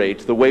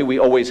operate the way we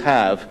always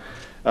have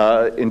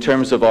in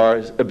terms of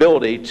our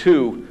ability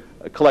to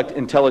collect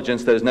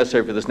intelligence that is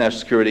necessary for this national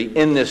security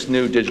in this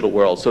new digital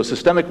world. So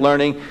systemic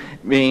learning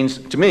means,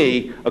 to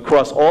me,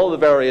 across all the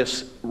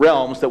various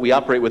realms that we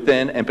operate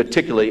within, and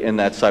particularly in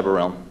that cyber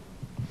realm.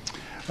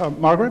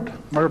 Margaret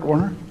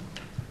Warner.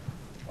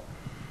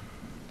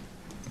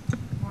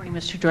 Good morning,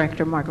 Mr.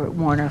 Director. Margaret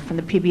Warner from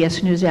the PBS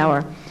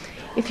NewsHour.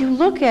 If you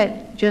look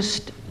at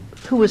just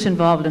who was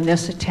involved in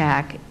this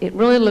attack, it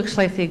really looks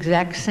like the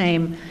exact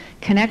same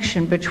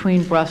connection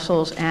between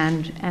Brussels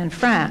and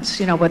France,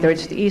 you know, whether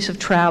it's the ease of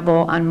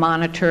travel,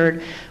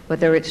 unmonitored,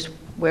 whether it's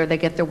where they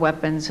get their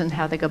weapons and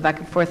how they go back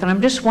and forth. And I'm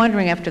just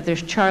wondering, after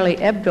there's Charlie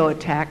Hebdo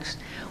attacks,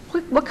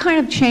 what kind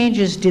of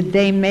changes did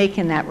they make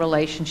in that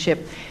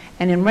relationship?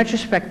 And in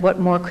retrospect, what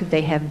more could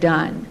they have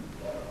done?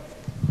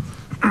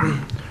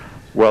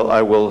 Well,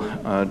 I will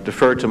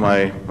defer to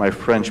my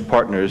French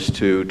partners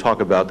to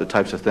talk about the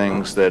types of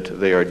things that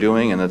they are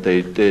doing and that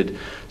they did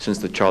since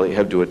the Charlie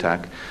Hebdo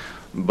attack.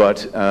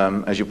 But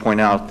as you point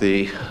out,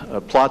 the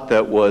plot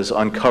that was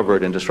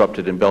uncovered and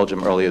disrupted in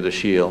Belgium earlier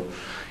this year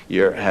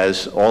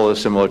has all the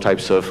similar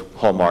types of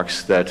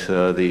hallmarks that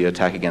the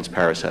attack against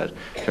Paris had,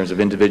 in terms of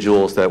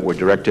individuals that were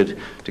directed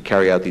to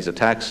carry out these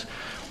attacks.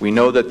 We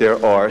know that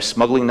there are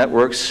smuggling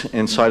networks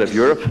inside of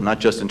Europe, not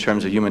just in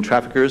terms of human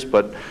traffickers,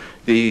 but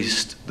the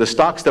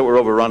stocks that were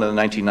overrun in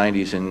the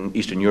 1990s in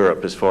Eastern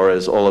Europe, as far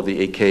as all of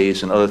the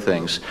AKs and other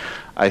things.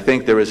 I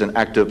think there is an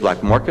active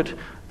black market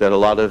that a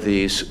lot of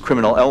these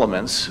criminal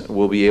elements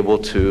will be able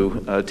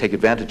to take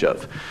advantage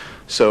of.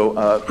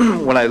 So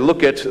when I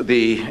look at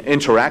the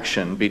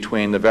interaction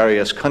between the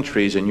various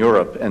countries in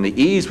Europe and the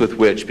ease with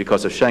which,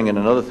 because of Schengen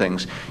and other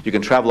things, you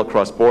can travel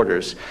across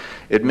borders,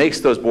 it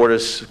makes those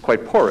borders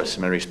quite porous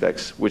in many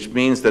respects, which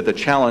means that the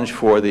challenge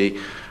for the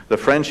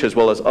French as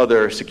well as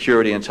other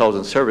security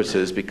intelligence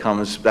services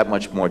becomes that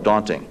much more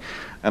daunting.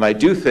 And I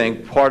do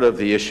think part of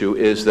the issue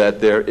is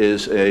that there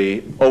is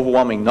an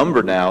overwhelming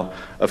number now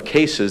of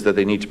cases that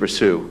they need to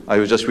pursue. I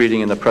was just reading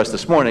in the press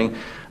this morning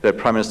that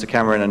Prime Minister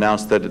Cameron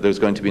announced that there's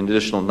going to be an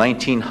additional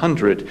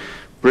 1,900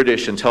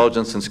 British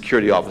intelligence and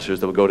security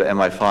officers that will go to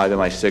MI5,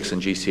 MI6,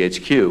 and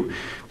GCHQ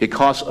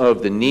because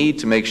of the need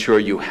to make sure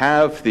you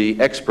have the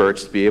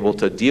experts to be able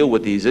to deal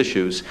with these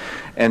issues,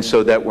 and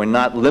so that we're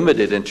not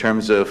limited in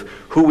terms of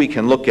who we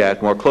can look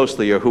at more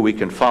closely or who we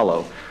can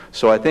follow.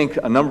 So I think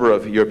a number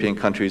of European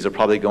countries are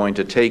probably going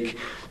to take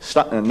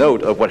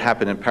note of what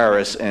happened in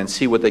Paris and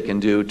see what they can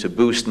do to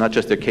boost not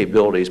just their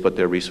capabilities but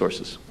their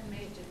resources.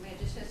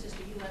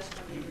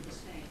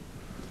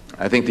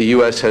 I think the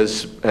U.S.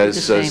 has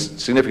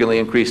significantly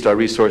increased our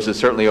resources,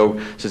 certainly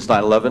since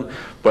 9/11,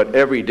 but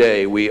every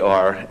day we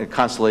are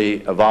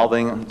constantly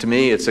evolving. To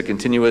me, it's a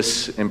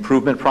continuous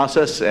improvement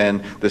process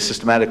and the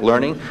systematic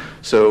learning.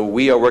 So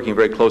we are working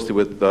very closely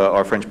with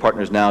our French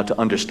partners now to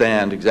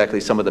understand exactly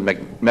some of the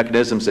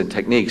mechanisms and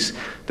techniques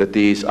that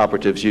these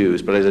operatives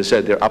use. But as I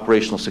said, their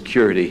operational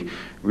security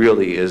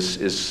really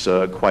is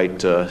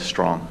quite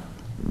strong.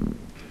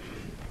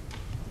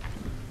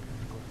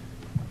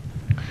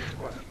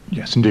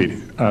 Yes,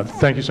 indeed.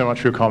 Thank you so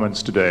much for your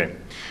comments today.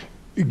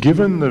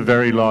 Given the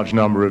very large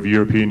number of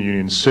European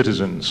Union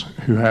citizens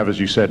who have, as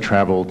you said,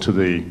 traveled to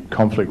the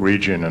conflict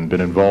region and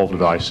been involved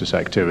with ISIS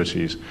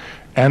activities,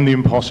 and the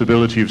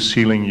impossibility of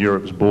sealing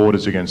Europe's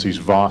borders against these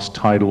vast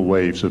tidal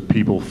waves of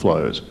people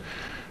flows,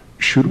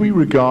 should we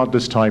regard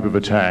this type of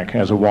attack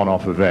as a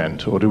one-off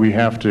event, or do we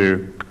have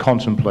to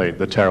contemplate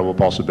the terrible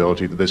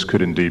possibility that this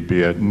could indeed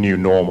be a new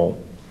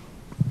normal?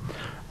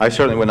 I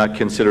certainly would not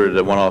consider it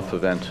a one-off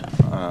event.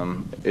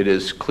 It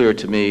is clear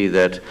to me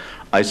that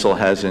ISIL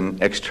has an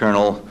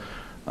external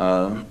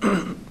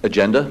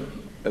agenda,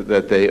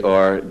 that they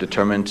are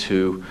determined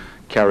to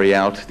carry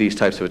out these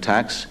types of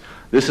attacks.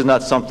 This is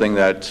not something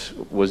that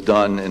was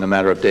done in a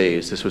matter of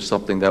days. This was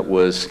something that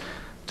was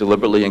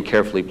deliberately and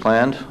carefully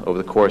planned over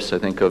the course, I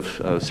think, of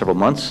several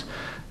months,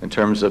 in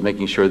terms of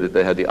making sure that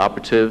they had the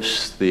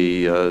operatives,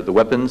 the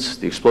weapons,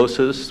 the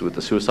explosives with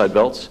the suicide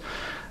belts.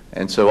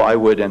 And so I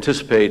would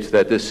anticipate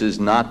that this is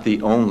not the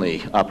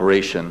only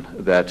operation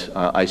that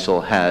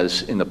ISIL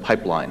has in the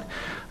pipeline.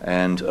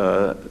 And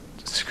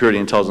security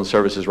intelligence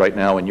services right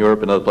now in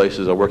Europe and other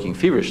places are working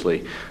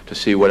feverishly to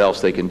see what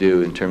else they can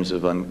do in terms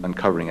of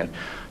uncovering it.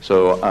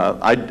 So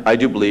I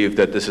do believe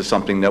that this is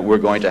something that we're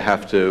going to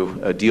have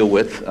to deal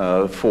with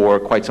for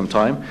quite some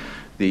time.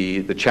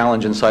 The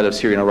challenge inside of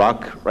Syria and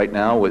Iraq right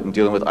now in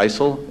dealing with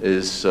ISIL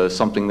is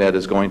something that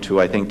is going to,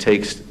 I think,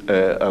 take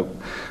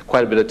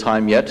quite a bit of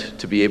time yet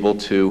to be able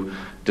to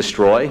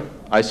destroy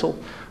ISIL,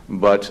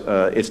 but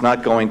it's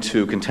not going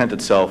to content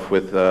itself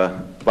with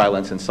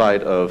violence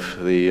inside of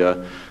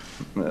the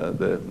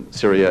the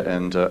Syria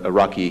and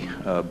Iraqi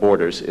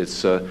borders.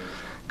 It's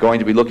going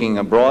to be looking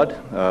abroad.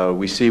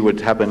 We see what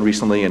happened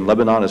recently in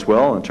Lebanon as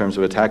well in terms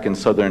of attack in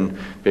southern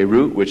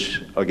Beirut,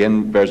 which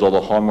again bears all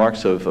the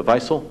hallmarks of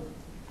ISIL.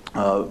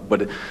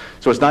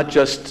 So it's not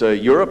just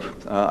Europe.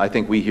 I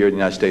think we here in the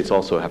United States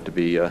also have to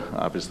be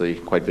obviously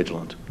quite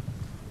vigilant.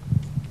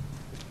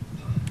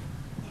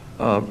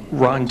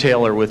 Ron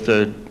Taylor with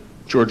the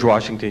George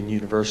Washington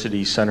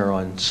University Center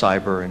on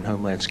Cyber and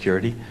Homeland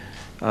Security.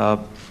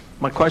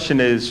 My question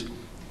is,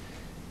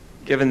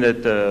 given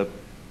that the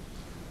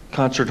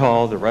concert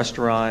hall, the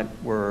restaurant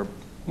were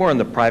more in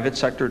the private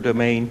sector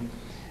domain,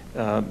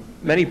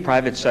 many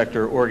private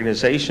sector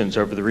organizations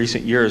over the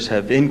recent years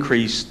have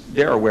increased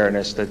their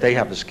awareness that they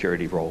have a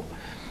security role.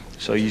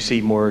 So you see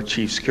more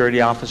chief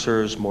security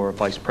officers, more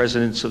vice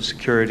presidents of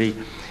security.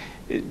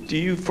 Do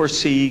you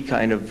foresee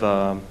kind of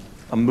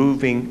a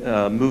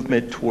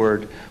movement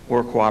toward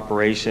more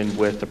cooperation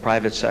with the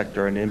private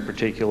sector, and in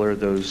particular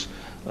those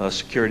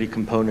security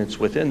components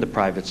within the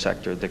private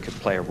sector that could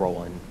play a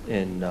role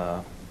in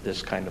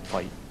this kind of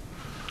fight?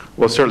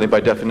 Well, certainly by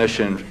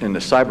definition in the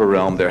cyber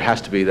realm, there has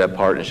to be that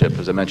partnership.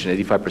 As I mentioned,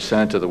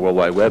 85% of the World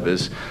Wide Web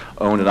is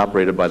owned and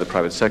operated by the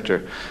private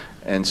sector.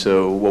 And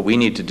so what we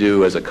need to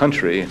do as a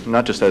country,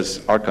 not just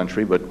as our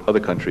country, but other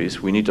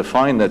countries, we need to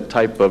find that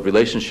type of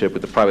relationship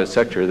with the private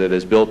sector that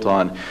is built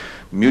on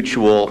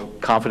mutual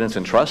confidence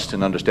and trust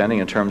and understanding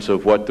in terms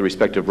of what the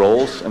respective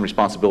roles and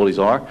responsibilities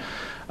are.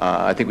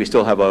 I think we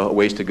still have a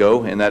ways to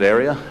go in that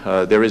area.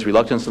 There is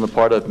reluctance on the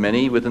part of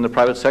many within the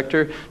private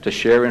sector to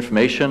share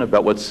information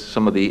about what's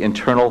some of the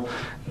internal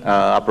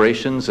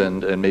operations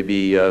and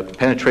maybe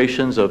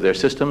penetrations of their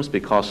systems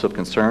because of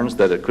concerns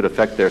that it could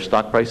affect their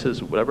stock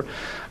prices or whatever.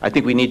 I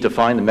think we need to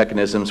find the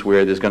mechanisms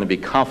where there's going to be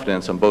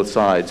confidence on both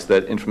sides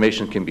that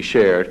information can be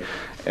shared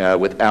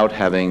without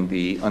having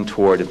the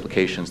untoward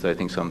implications that I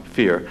think some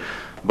fear.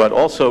 But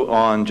also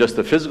on just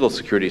the physical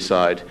security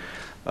side,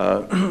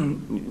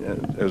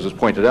 as was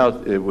pointed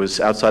out, it was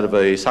outside of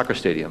a soccer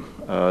stadium.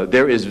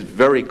 There is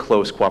very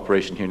close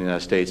cooperation here in the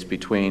United States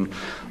between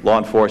law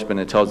enforcement,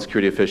 intelligence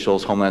security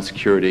officials, Homeland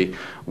Security,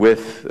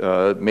 with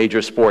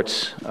major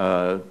sports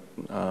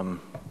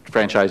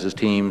franchises,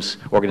 teams,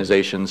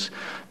 organizations,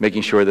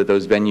 making sure that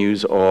those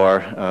venues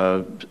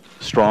are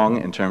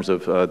strong in terms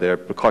of their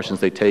precautions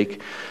they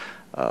take.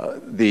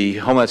 The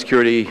Homeland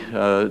Security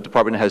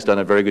Department has done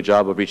a very good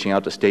job of reaching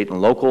out to state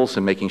and locals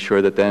and making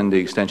sure that then the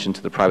extension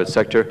to the private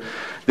sector.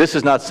 This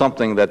is not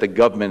something that the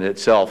government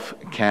itself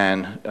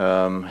can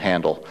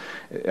handle.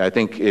 I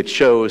think it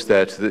shows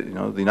that the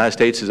United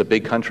States is a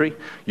big country,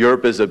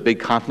 Europe is a big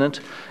continent,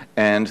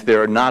 and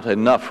there are not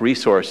enough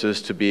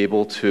resources to be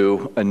able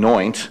to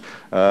anoint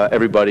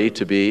everybody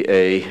to be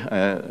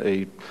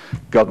a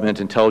government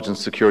intelligence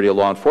security or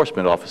law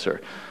enforcement officer.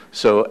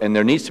 So, and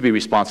there needs to be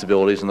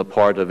responsibilities on the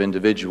part of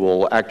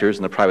individual actors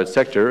in the private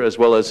sector as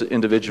well as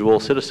individual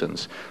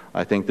citizens.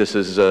 I think this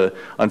is,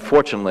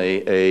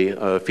 unfortunately,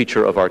 a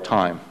feature of our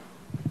time.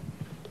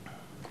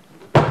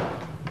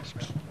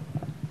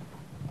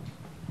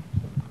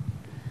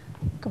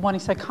 Good morning.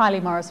 So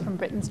Kylie Morris from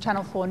Britain's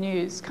Channel 4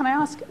 News. Can I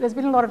ask, there's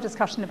been a lot of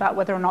discussion about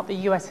whether or not the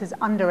US has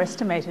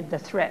underestimated the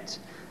threat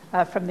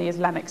from the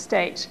Islamic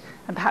State,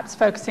 and perhaps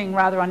focusing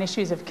rather on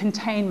issues of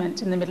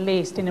containment in the Middle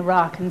East, in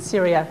Iraq and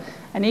Syria,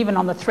 and even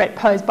on the threat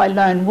posed by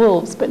lone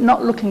wolves, but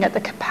not looking at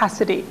the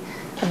capacity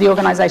of the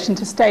organization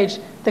to stage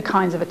the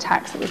kinds of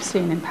attacks that we've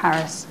seen in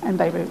Paris and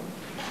Beirut.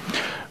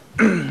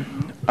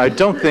 I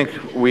don't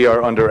think we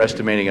are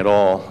underestimating at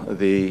all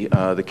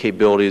the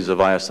capabilities of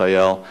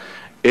ISIL.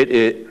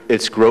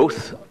 Its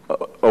growth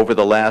over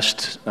the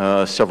last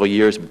several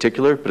years in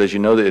particular, but as you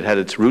know, that it had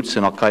its roots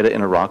in Al-Qaeda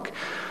in Iraq.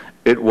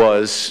 It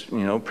was,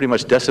 pretty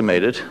much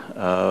decimated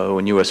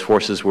when U.S.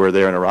 forces were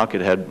there in Iraq. It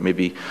had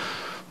maybe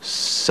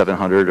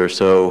 700 or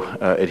so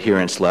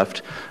adherents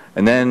left.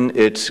 And then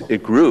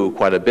it grew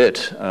quite a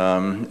bit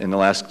in the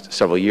last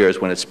several years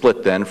when it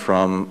split then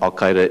from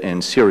Al-Qaeda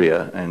in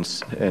Syria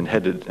and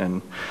headed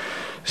and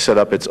set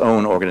up its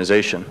own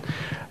organization.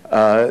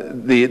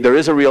 There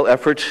is a real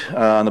effort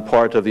on the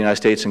part of the United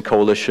States and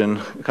coalition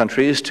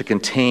countries to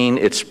contain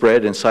its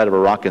spread inside of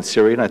Iraq and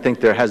Syria, and I think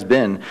there has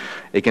been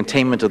a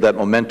containment of that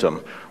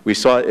momentum. We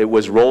saw it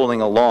was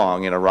rolling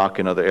along in Iraq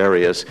and other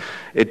areas.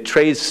 It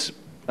trades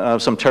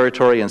some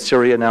territory in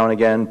Syria now and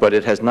again, but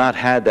it has not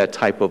had that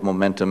type of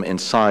momentum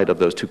inside of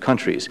those two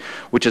countries,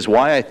 which is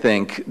why I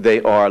think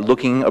they are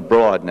looking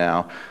abroad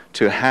now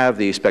to have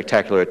these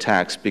spectacular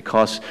attacks,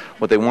 because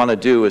what they want to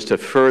do is to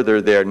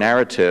further their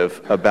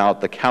narrative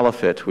about the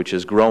caliphate, which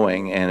is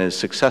growing and is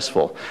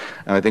successful.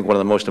 And I think one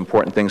of the most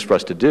important things for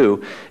us to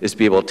do is to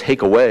be able to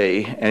take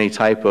away any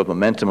type of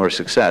momentum or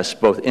success,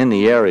 both in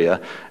the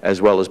area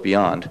as well as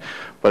beyond.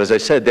 But as I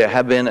said, there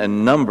have been a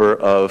number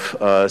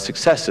of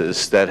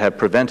successes that have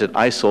prevented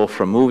ISIL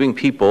from moving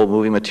people,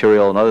 moving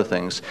material, and other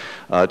things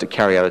to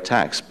carry out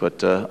attacks.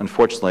 But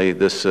unfortunately,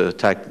 this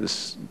attack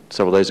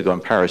several days ago in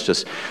Paris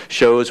just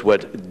shows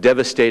what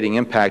devastating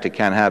impact it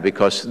can have,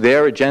 because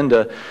their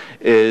agenda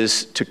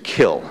is to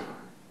kill,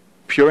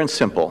 pure and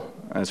simple.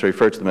 and so I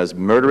refer to them as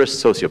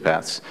murderous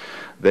sociopaths.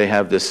 They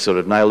have this sort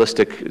of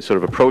nihilistic sort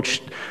of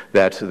approach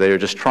that they're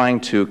just trying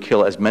to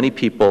kill as many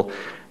people,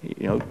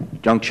 you know,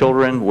 young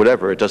children,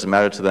 whatever, it doesn't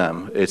matter to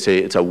them. It's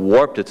a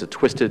warped, it's a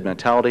twisted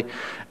mentality,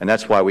 and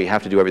that's why we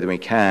have to do everything we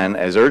can,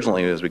 as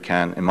urgently as we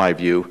can, in my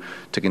view,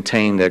 to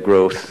contain their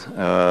growth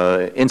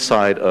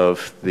inside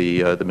of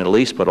the Middle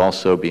East, but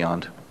also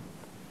beyond.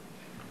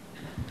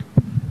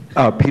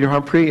 Peter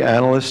Humphrey,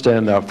 analyst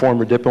and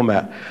former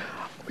diplomat.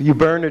 You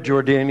burn a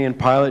Jordanian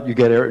pilot, you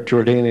get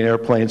Jordanian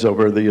airplanes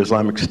over the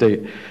Islamic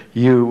State.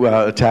 You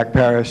attack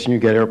Paris, and you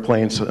get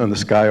airplanes in the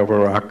sky over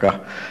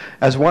Raqqa.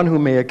 As one who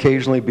may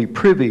occasionally be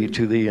privy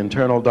to the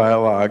internal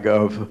dialogue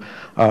of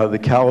the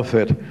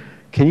caliphate,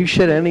 can you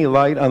shed any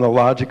light on the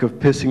logic of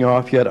pissing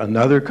off yet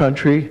another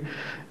country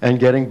and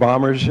getting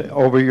bombers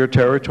over your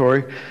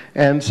territory?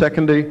 And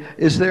secondly,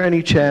 is there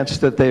any chance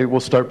that they will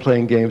start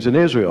playing games in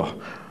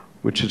Israel,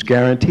 which is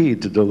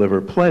guaranteed to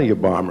deliver plenty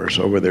of bombers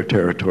over their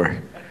territory?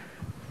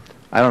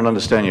 I don't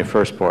understand the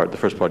first part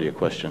of your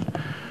question.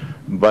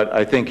 But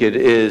I think it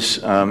is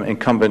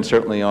incumbent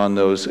certainly on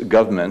those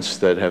governments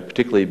that have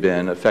particularly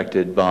been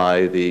affected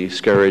by the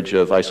scourge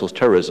of ISIL's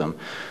terrorism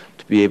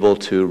to be able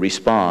to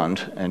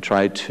respond and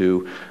try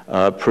to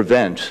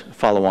prevent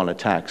follow-on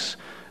attacks.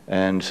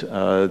 And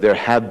there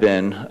have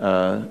been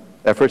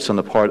efforts on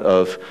the part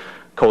of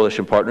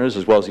coalition partners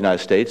as well as the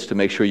United States to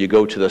make sure you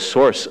go to the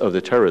source of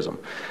the terrorism.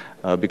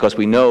 Because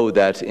we know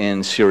that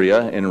in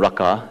Syria, in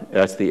Raqqa,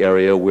 that's the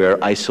area where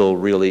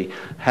ISIL really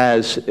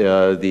has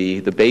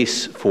the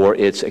base for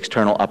its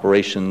external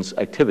operations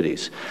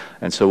activities.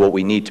 And so what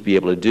we need to be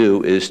able to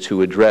do is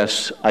to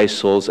address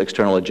ISIL's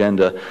external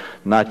agenda,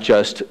 not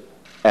just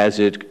as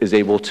it is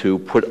able to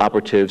put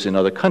operatives in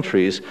other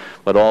countries,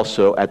 but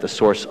also at the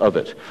source of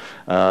it.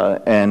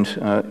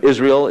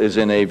 Israel is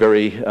in a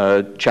very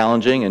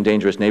challenging and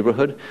dangerous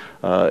neighborhood.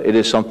 It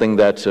is something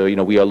that you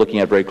know, we are looking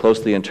at very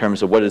closely in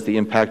terms of what is the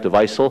impact of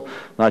ISIL,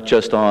 not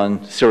just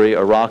on Syria,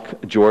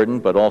 Iraq, Jordan,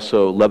 but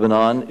also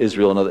Lebanon,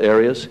 Israel, and other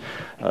areas.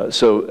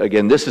 So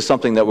again, this is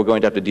something that we're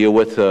going to have to deal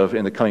with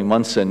in the coming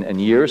months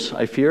and years,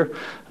 I fear.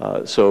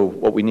 So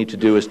what we need to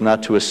do is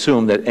not to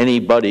assume that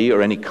anybody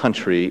or any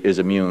country is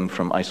immune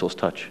from ISIL's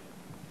touch.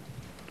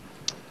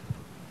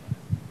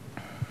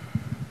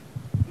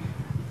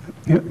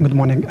 Good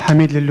morning.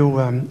 Hamid Lilou,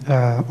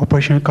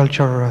 Operational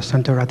Culture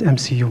Center at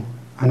MCU,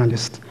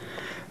 analyst.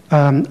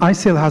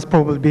 ISIL has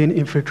probably been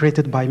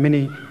infiltrated by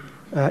many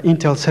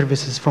intel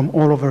services from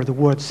all over the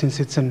world, since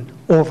it's an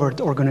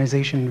overt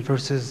organization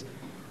versus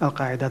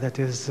Al-Qaeda that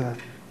is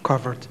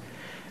covered.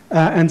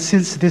 And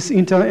since these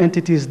intel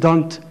entities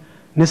don't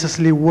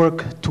necessarily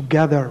work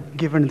together,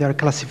 given their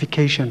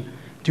classification,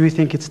 do you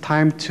think it's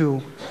time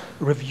to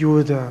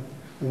review the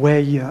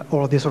way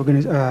all these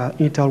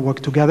intel work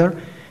together?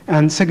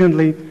 And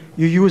secondly,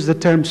 you use the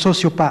term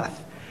sociopath.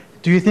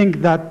 Do you think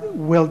that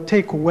will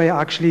take away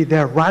actually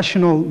their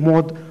rational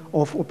mode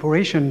of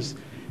operations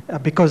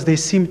because they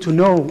seem to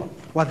know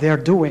what they are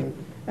doing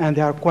and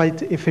they are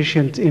quite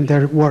efficient in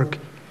their work?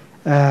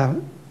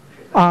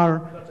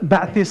 Are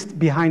Baathists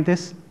behind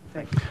this?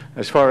 Thank you.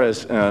 As far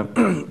as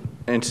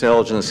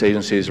intelligence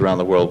agencies around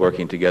the world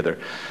working together,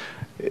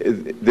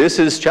 this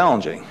is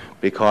challenging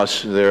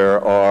because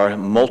there are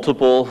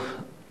multiple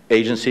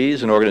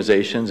agencies and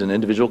organizations in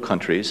individual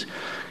countries,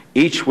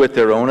 each with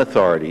their own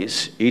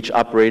authorities, each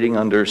operating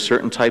under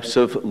certain types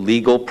of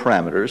legal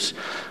parameters.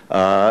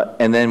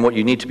 And then what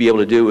you need to be able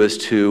to do is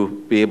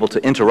to be able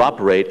to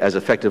interoperate as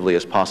effectively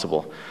as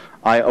possible.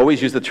 I always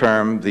use the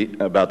term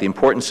about the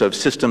importance of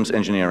systems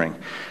engineering.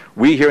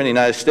 We here in the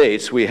United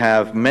States, we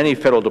have many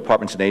federal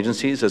departments and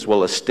agencies, as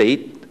well as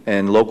state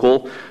and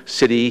local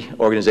city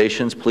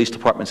organizations, police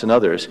departments, and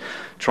others,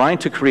 trying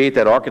to create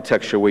that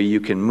architecture where you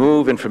can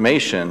move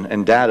information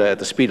and data at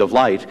the speed of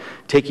light,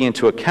 taking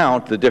into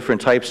account the different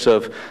types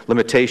of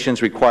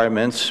limitations,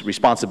 requirements,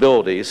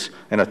 responsibilities,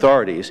 and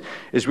authorities,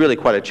 is really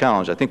quite a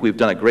challenge. I think we've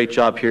done a great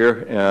job here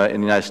in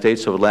the United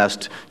States over the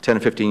last 10 or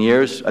 15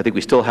 years. I think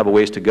we still have a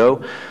ways to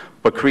go.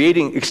 But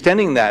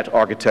extending that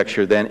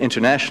architecture then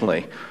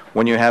internationally,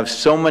 when you have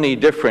so many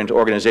different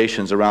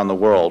organizations around the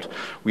world,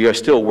 we are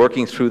still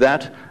working through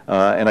that,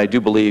 and I do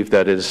believe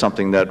that it is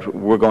something that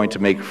we're going to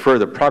make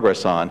further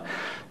progress on.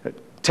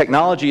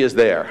 Technology is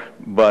there,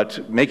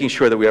 but making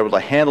sure that we're able to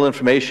handle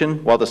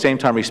information while at the same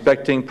time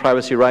respecting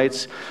privacy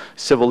rights,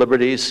 civil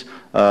liberties,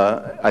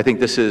 I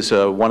think this is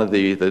one of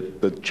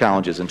the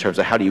challenges in terms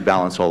of how do you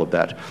balance all of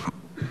that.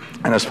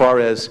 And as far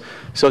as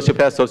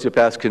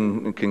sociopaths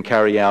can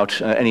carry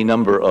out any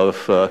number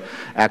of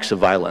acts of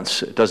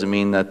violence. It doesn't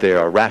mean that they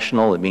are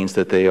rational. It means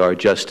that they are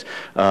just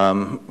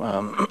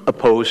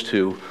opposed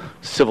to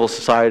civil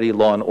society,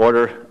 law and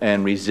order,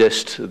 and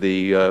resist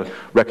the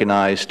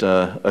recognized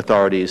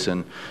authorities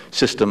and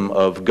system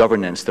of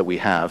governance that we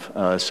have.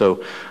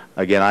 So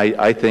again,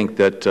 I think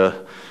that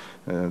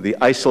the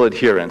ISIL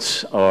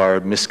adherents are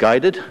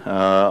misguided.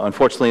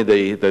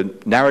 Unfortunately, the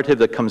narrative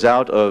that comes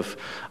out of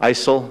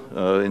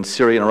ISIL in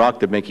Syria and Iraq,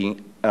 they're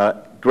making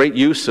great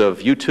use of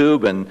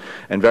YouTube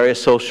and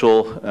various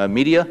social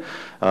media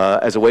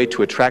as a way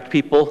to attract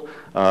people.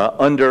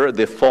 under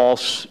the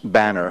false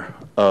banner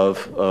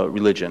of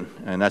religion.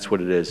 And that's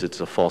what it is.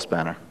 It's a false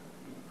banner.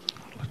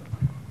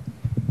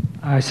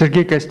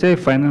 Sergey Kosteyev,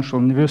 Financial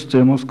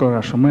University, Moscow,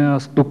 Russia. May I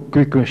ask two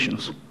quick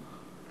questions?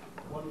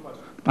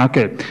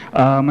 Okay.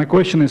 My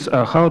question is,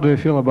 how do you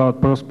feel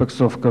about prospects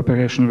of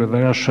cooperation with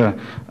Russia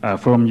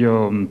from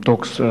your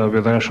talks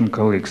with Russian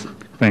colleagues?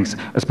 Thanks.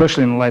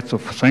 Especially in light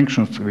of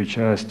sanctions, which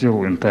are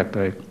still intact.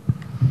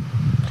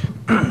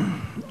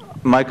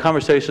 My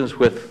conversations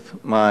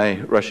with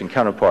my Russian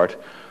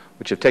counterpart,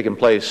 which have taken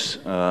place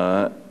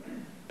a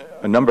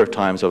number of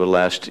times over the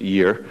last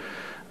year,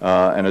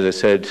 and as I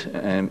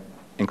said,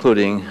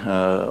 including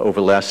over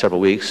the last several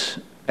weeks,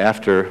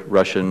 after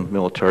Russian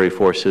military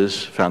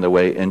forces found their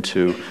way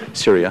into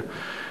Syria.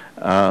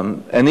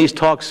 And these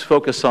talks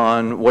focus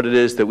on what it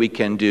is that we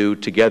can do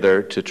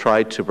together to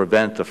try to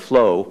prevent the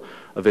flow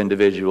of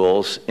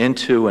individuals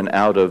into and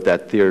out of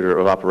that theater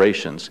of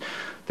operations.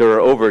 There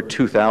are over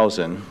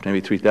 2,000, maybe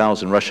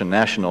 3,000 Russian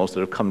nationals that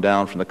have come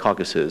down from the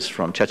Caucasus,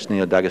 from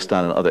Chechnya,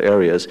 Dagestan, and other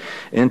areas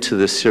into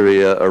the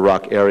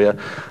Syria-Iraq area.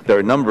 There are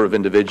a number of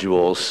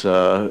individuals,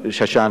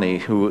 Shashani,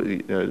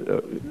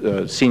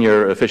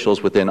 senior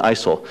officials within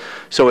ISIL.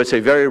 So it's a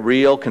very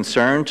real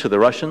concern to the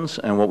Russians,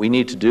 and what we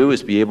need to do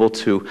is be able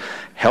to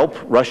help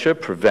Russia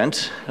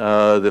prevent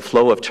the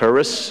flow of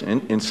terrorists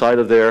inside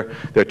of their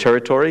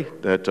territory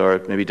that are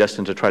maybe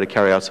destined to try to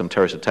carry out some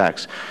terrorist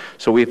attacks.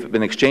 So we've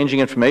been exchanging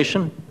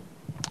information.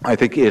 I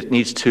think it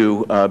needs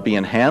to be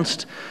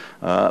enhanced,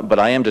 but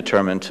I am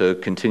determined to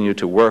continue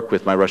to work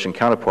with my Russian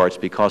counterparts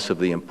because of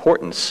the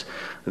importance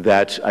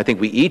that I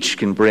think we each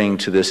can bring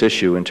to this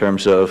issue in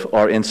terms of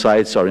our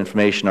insights, our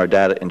information, our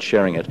data, and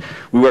sharing it.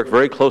 We work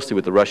very closely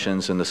with the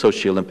Russians in the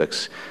Sochi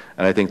Olympics,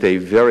 and I think they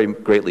very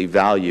greatly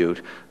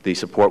valued the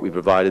support we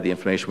provided, the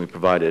information we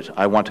provided.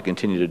 I want to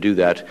continue to do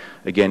that.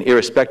 Again,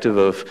 irrespective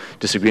of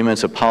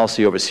disagreements of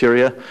policy over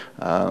Syria,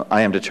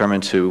 I am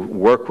determined to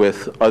work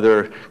with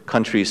other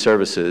countries'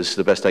 services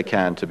the best I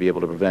can to be able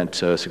to prevent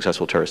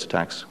successful terrorist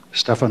attacks.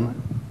 Stefan.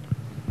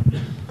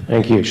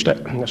 Thank you.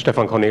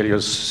 Stefan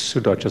Cornelius,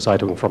 Süddeutsche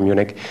Zeitung from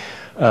Munich.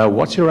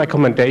 What's your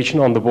recommendation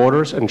on the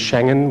borders and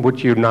Schengen?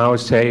 Would you now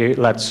say,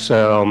 let's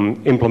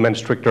implement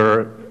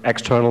stricter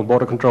external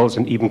border controls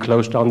and even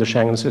close down the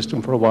Schengen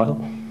system for a while?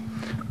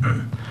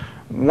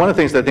 One of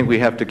the things that I think we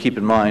have to keep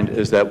in mind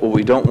is that what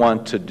we don't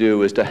want to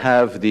do is to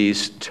have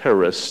these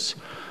terrorists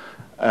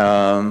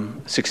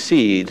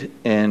succeed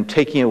in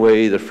taking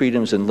away the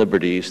freedoms and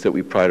liberties that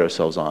we pride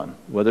ourselves on,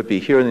 whether it be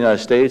here in the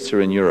United States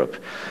or in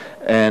Europe.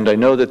 And I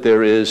know that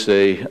there is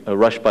a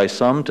rush by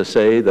some to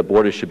say the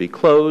borders should be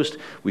closed,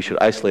 we should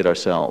isolate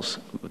ourselves.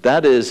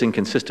 That is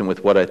inconsistent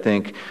with what I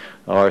think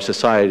our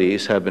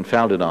societies have been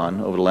founded on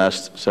over the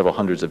last several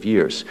hundreds of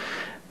years.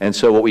 And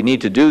so what we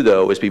need to do,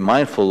 though, is be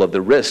mindful of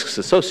the risks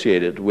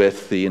associated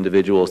with the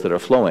individuals that are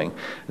flowing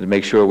and to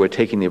make sure we're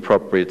taking the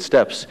appropriate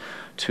steps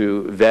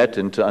to vet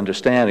and to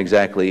understand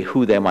exactly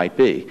who they might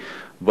be.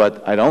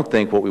 But I don't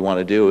think what we want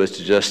to do is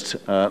to just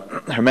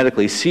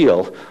hermetically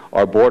seal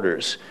our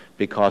borders,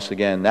 because,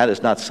 again, that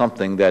is not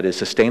something that is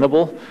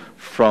sustainable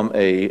from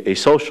a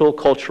social,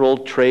 cultural,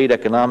 trade,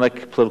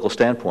 economic, political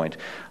standpoint.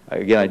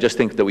 Again, I just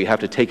think that we have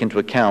to take into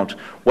account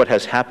what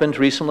has happened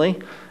recently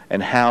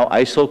and how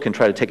ISIL can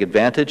try to take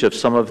advantage of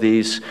some of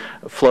these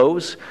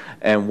flows,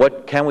 and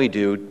what can we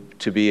do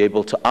to be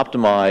able to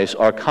optimize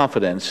our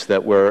confidence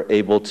that we're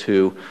able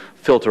to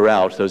filter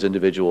out those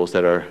individuals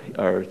that are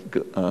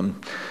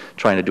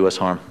trying to do us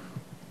harm.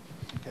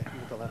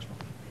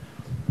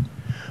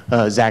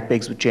 Zach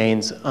Biggs with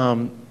Janes.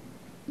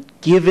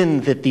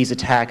 Given that these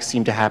attacks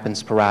seem to happen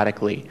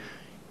sporadically,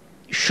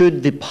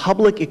 should the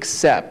public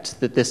accept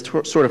that this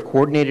sort of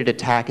coordinated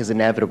attack is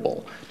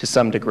inevitable to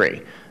some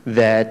degree,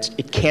 that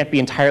it can't be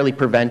entirely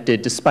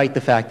prevented despite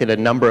the fact that a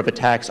number of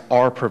attacks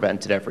are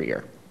prevented every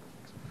year?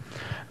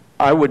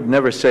 I would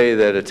never say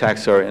that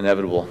attacks are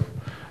inevitable.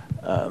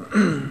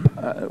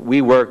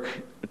 We work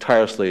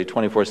tirelessly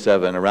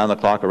 24/7, around the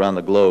clock, around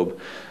the globe,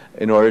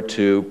 in order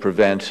to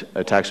prevent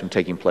attacks from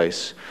taking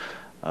place.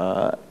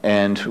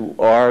 And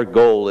our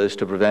goal is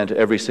to prevent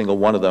every single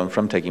one of them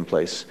from taking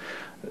place.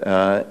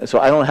 So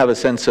I don't have a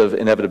sense of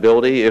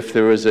inevitability. If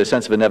there was a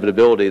sense of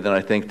inevitability, then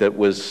I think that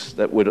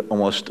would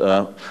almost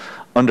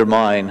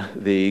undermine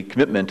the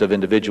commitment of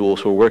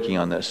individuals who are working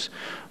on this.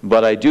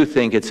 But I do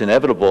think it's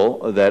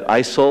inevitable that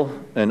ISIL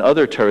and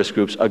other terrorist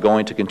groups are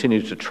going to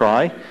continue to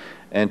try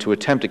and to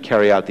attempt to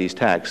carry out these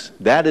attacks.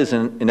 That is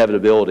an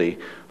inevitability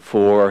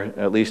for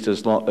at least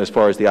as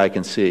far as the eye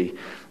can see.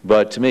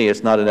 But to me,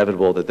 it's not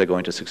inevitable that they're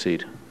going to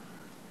succeed.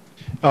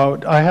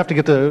 I have to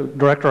get the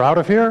director out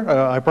of here.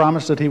 I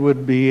promised that he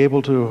would be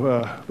able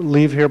to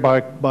leave here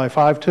by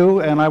 5:02,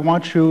 and I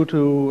want you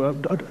to,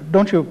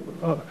 don't you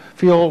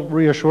feel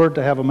reassured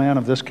to have a man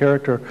of this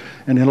character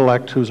and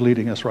intellect who's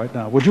leading us right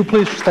now? Would you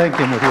please thank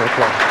him with your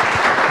applause?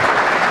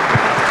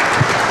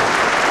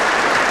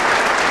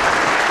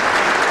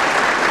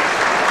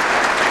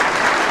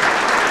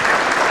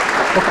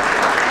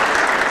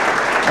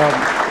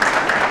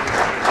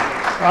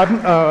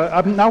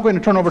 I'm now going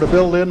to turn over to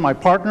Bill Lynn, my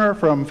partner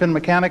from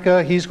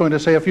FinMechanica. He's going to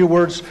say a few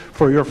words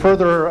for your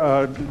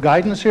further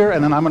guidance here,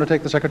 and then I'm going to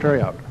take the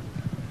secretary out.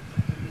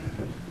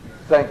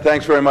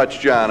 Thanks very much,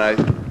 John. It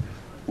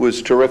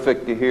was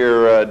terrific to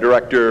hear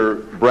Director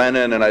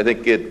Brennan, and I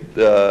think it's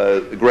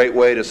a great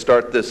way to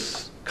start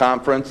this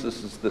conference.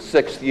 This is the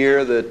 6th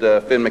year that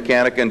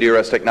FinMechanica and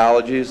DRS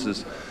Technologies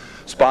has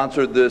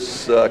sponsored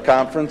this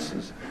conference.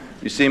 As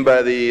you've seen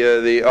by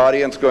the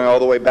audience going all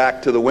the way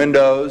back to the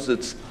windows,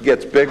 it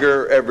gets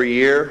bigger every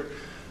year.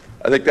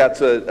 I think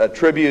that's a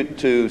tribute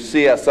to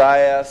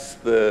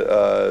CSIS.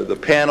 The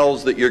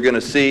panels that you're going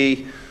to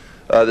see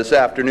this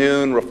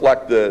afternoon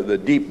reflect the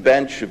deep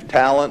bench of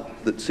talent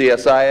that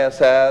CSIS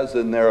has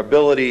and their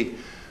ability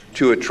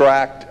to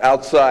attract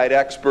outside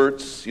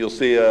experts. You'll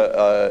see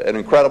an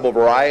incredible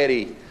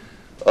variety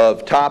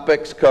of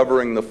topics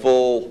covering the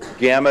full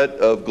gamut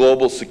of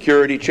global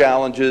security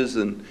challenges,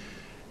 and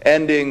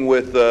ending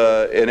with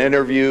an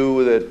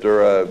interview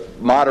or a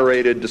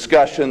moderated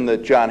discussion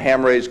that John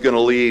Hamre is going to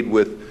lead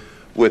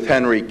with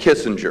Henry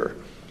Kissinger.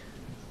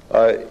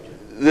 I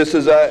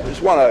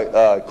just want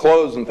to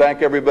close and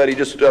thank everybody.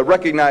 Just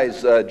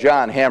recognize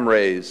John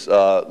Hamre's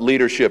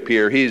leadership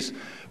here. He's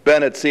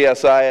been at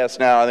CSIS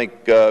now, I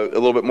think, a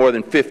little bit more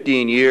than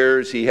 15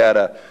 years. He had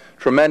a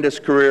tremendous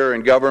career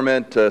in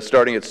government,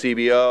 starting at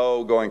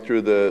CBO, going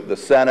through the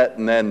Senate,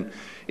 and then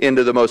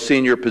into the most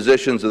senior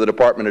positions of the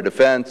Department of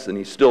Defense, and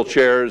he still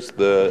chairs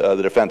the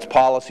Defense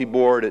Policy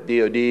Board at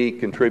DoD,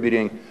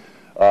 contributing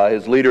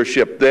his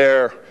leadership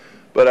there.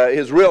 But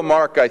his real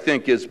mark, I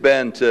think, has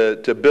been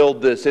to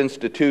build this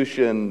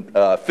institution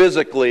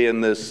physically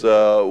in this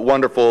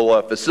wonderful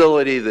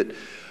facility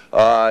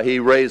that he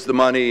raised the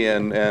money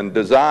and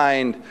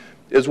designed,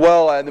 as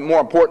well, and more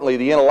importantly,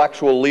 the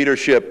intellectual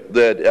leadership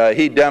that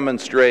he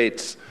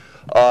demonstrates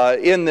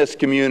in this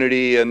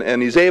community,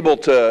 and he's able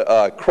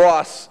to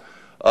cross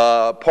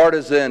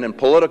partisan and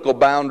political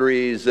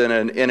boundaries in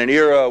an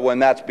era when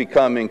that's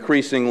become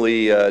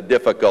increasingly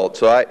difficult.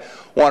 So I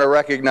want to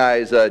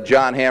recognize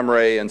John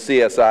Hamre and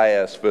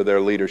CSIS for their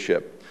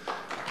leadership.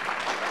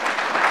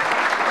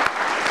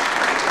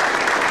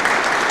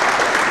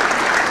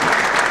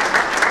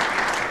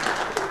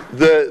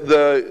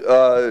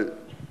 The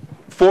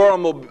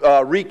forum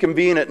will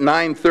reconvene at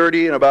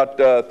 9:30 in about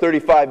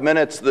 35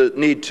 minutes. That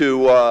need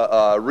to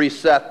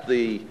reset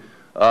the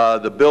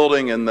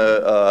building and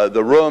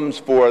the rooms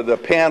for the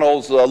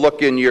panels.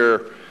 Look in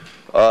your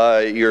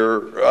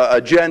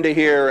agenda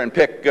here and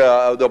pick.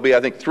 There'll be, I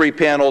think, 3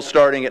 panels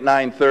starting at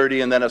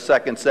 9:30, and then a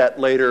second set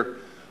later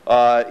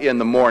in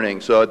the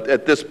morning. So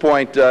at this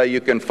point, you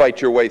can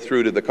fight your way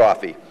through to the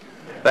coffee.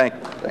 Thank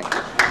you.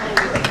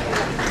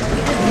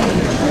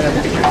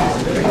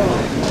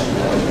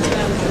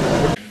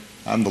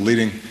 I'm the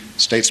leading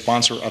state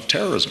sponsor of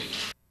terrorism.